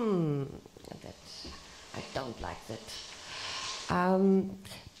 that I don't like that.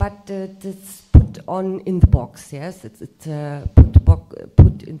 But it's put on in the box, yes. It's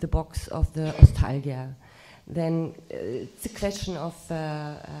put in the box of the nostalgia. Then it's a question of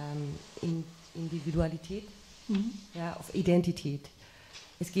Individualität, yeah, of Identität.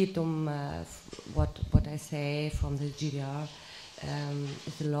 Es geht what I say from the GDR.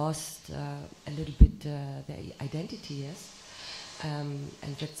 It lost a little bit the identity, yes, and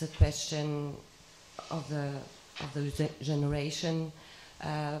that's a question of the the generation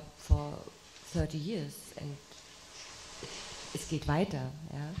for 30 years, and es geht weiter.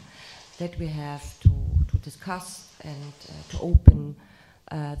 Yeah? That we have to discuss and to open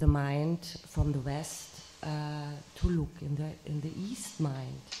the mind from the West to look in the East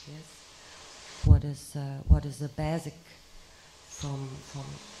mind. Yes, what is the basic from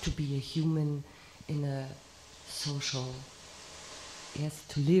to be a human in a social, yes,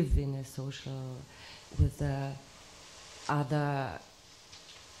 to live in a social with other,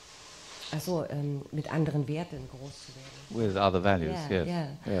 also mit anderen Werten groß zu werden. With other values, yeah, yes. Yeah.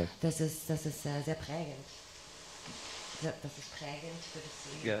 Yes. Das ist sehr prägend. Das ist prägend für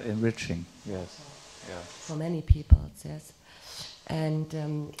das Leben. Yeah, enriching, yes. So, yeah. For many people, yes. And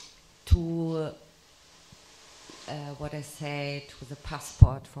to what I say to the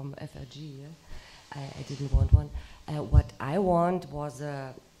passport from FRG, I didn't want one. What I want was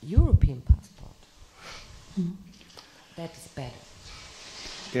a European passport. Mm. That is better.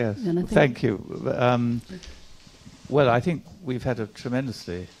 Yes, thank you. Well, I think we've had a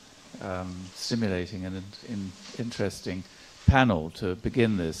tremendously stimulating and interesting panel to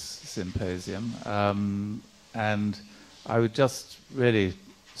begin this symposium. And I would just really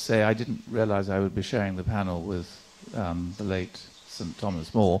say I didn't realize I would be sharing the panel with the late St.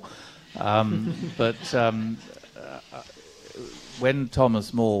 Thomas More. But when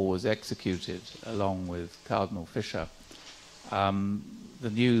Thomas More was executed along with Cardinal Fisher, the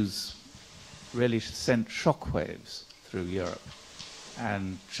news really sent shockwaves through Europe.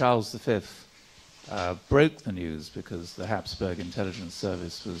 And Charles V broke the news because the Habsburg intelligence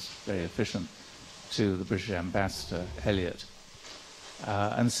service was very efficient to the British ambassador, Eliot,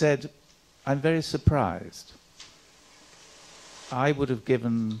 and said, "I'm very surprised. I would have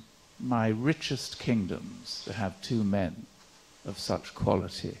given my richest kingdoms to have two men of such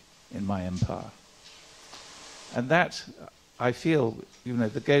quality in my empire." And that, I feel, you know,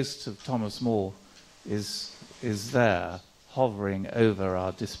 the ghost of Thomas More is there, hovering over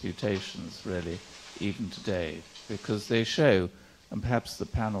our disputations, really, even today, because they show, and perhaps the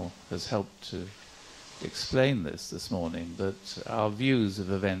panel has helped to explain this morning, that our views of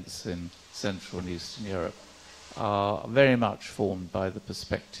events in Central and Eastern Europe are very much formed by the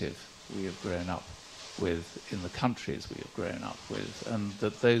perspective we have grown up with in the countries we have grown up with, and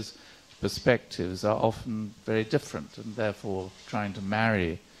that those perspectives are often very different, and therefore trying to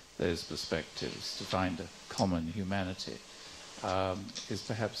marry those perspectives to find a common humanity is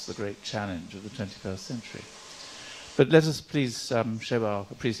perhaps the great challenge of the 21st century. But let us please show our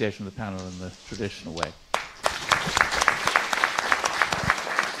appreciation of the panel in the traditional way.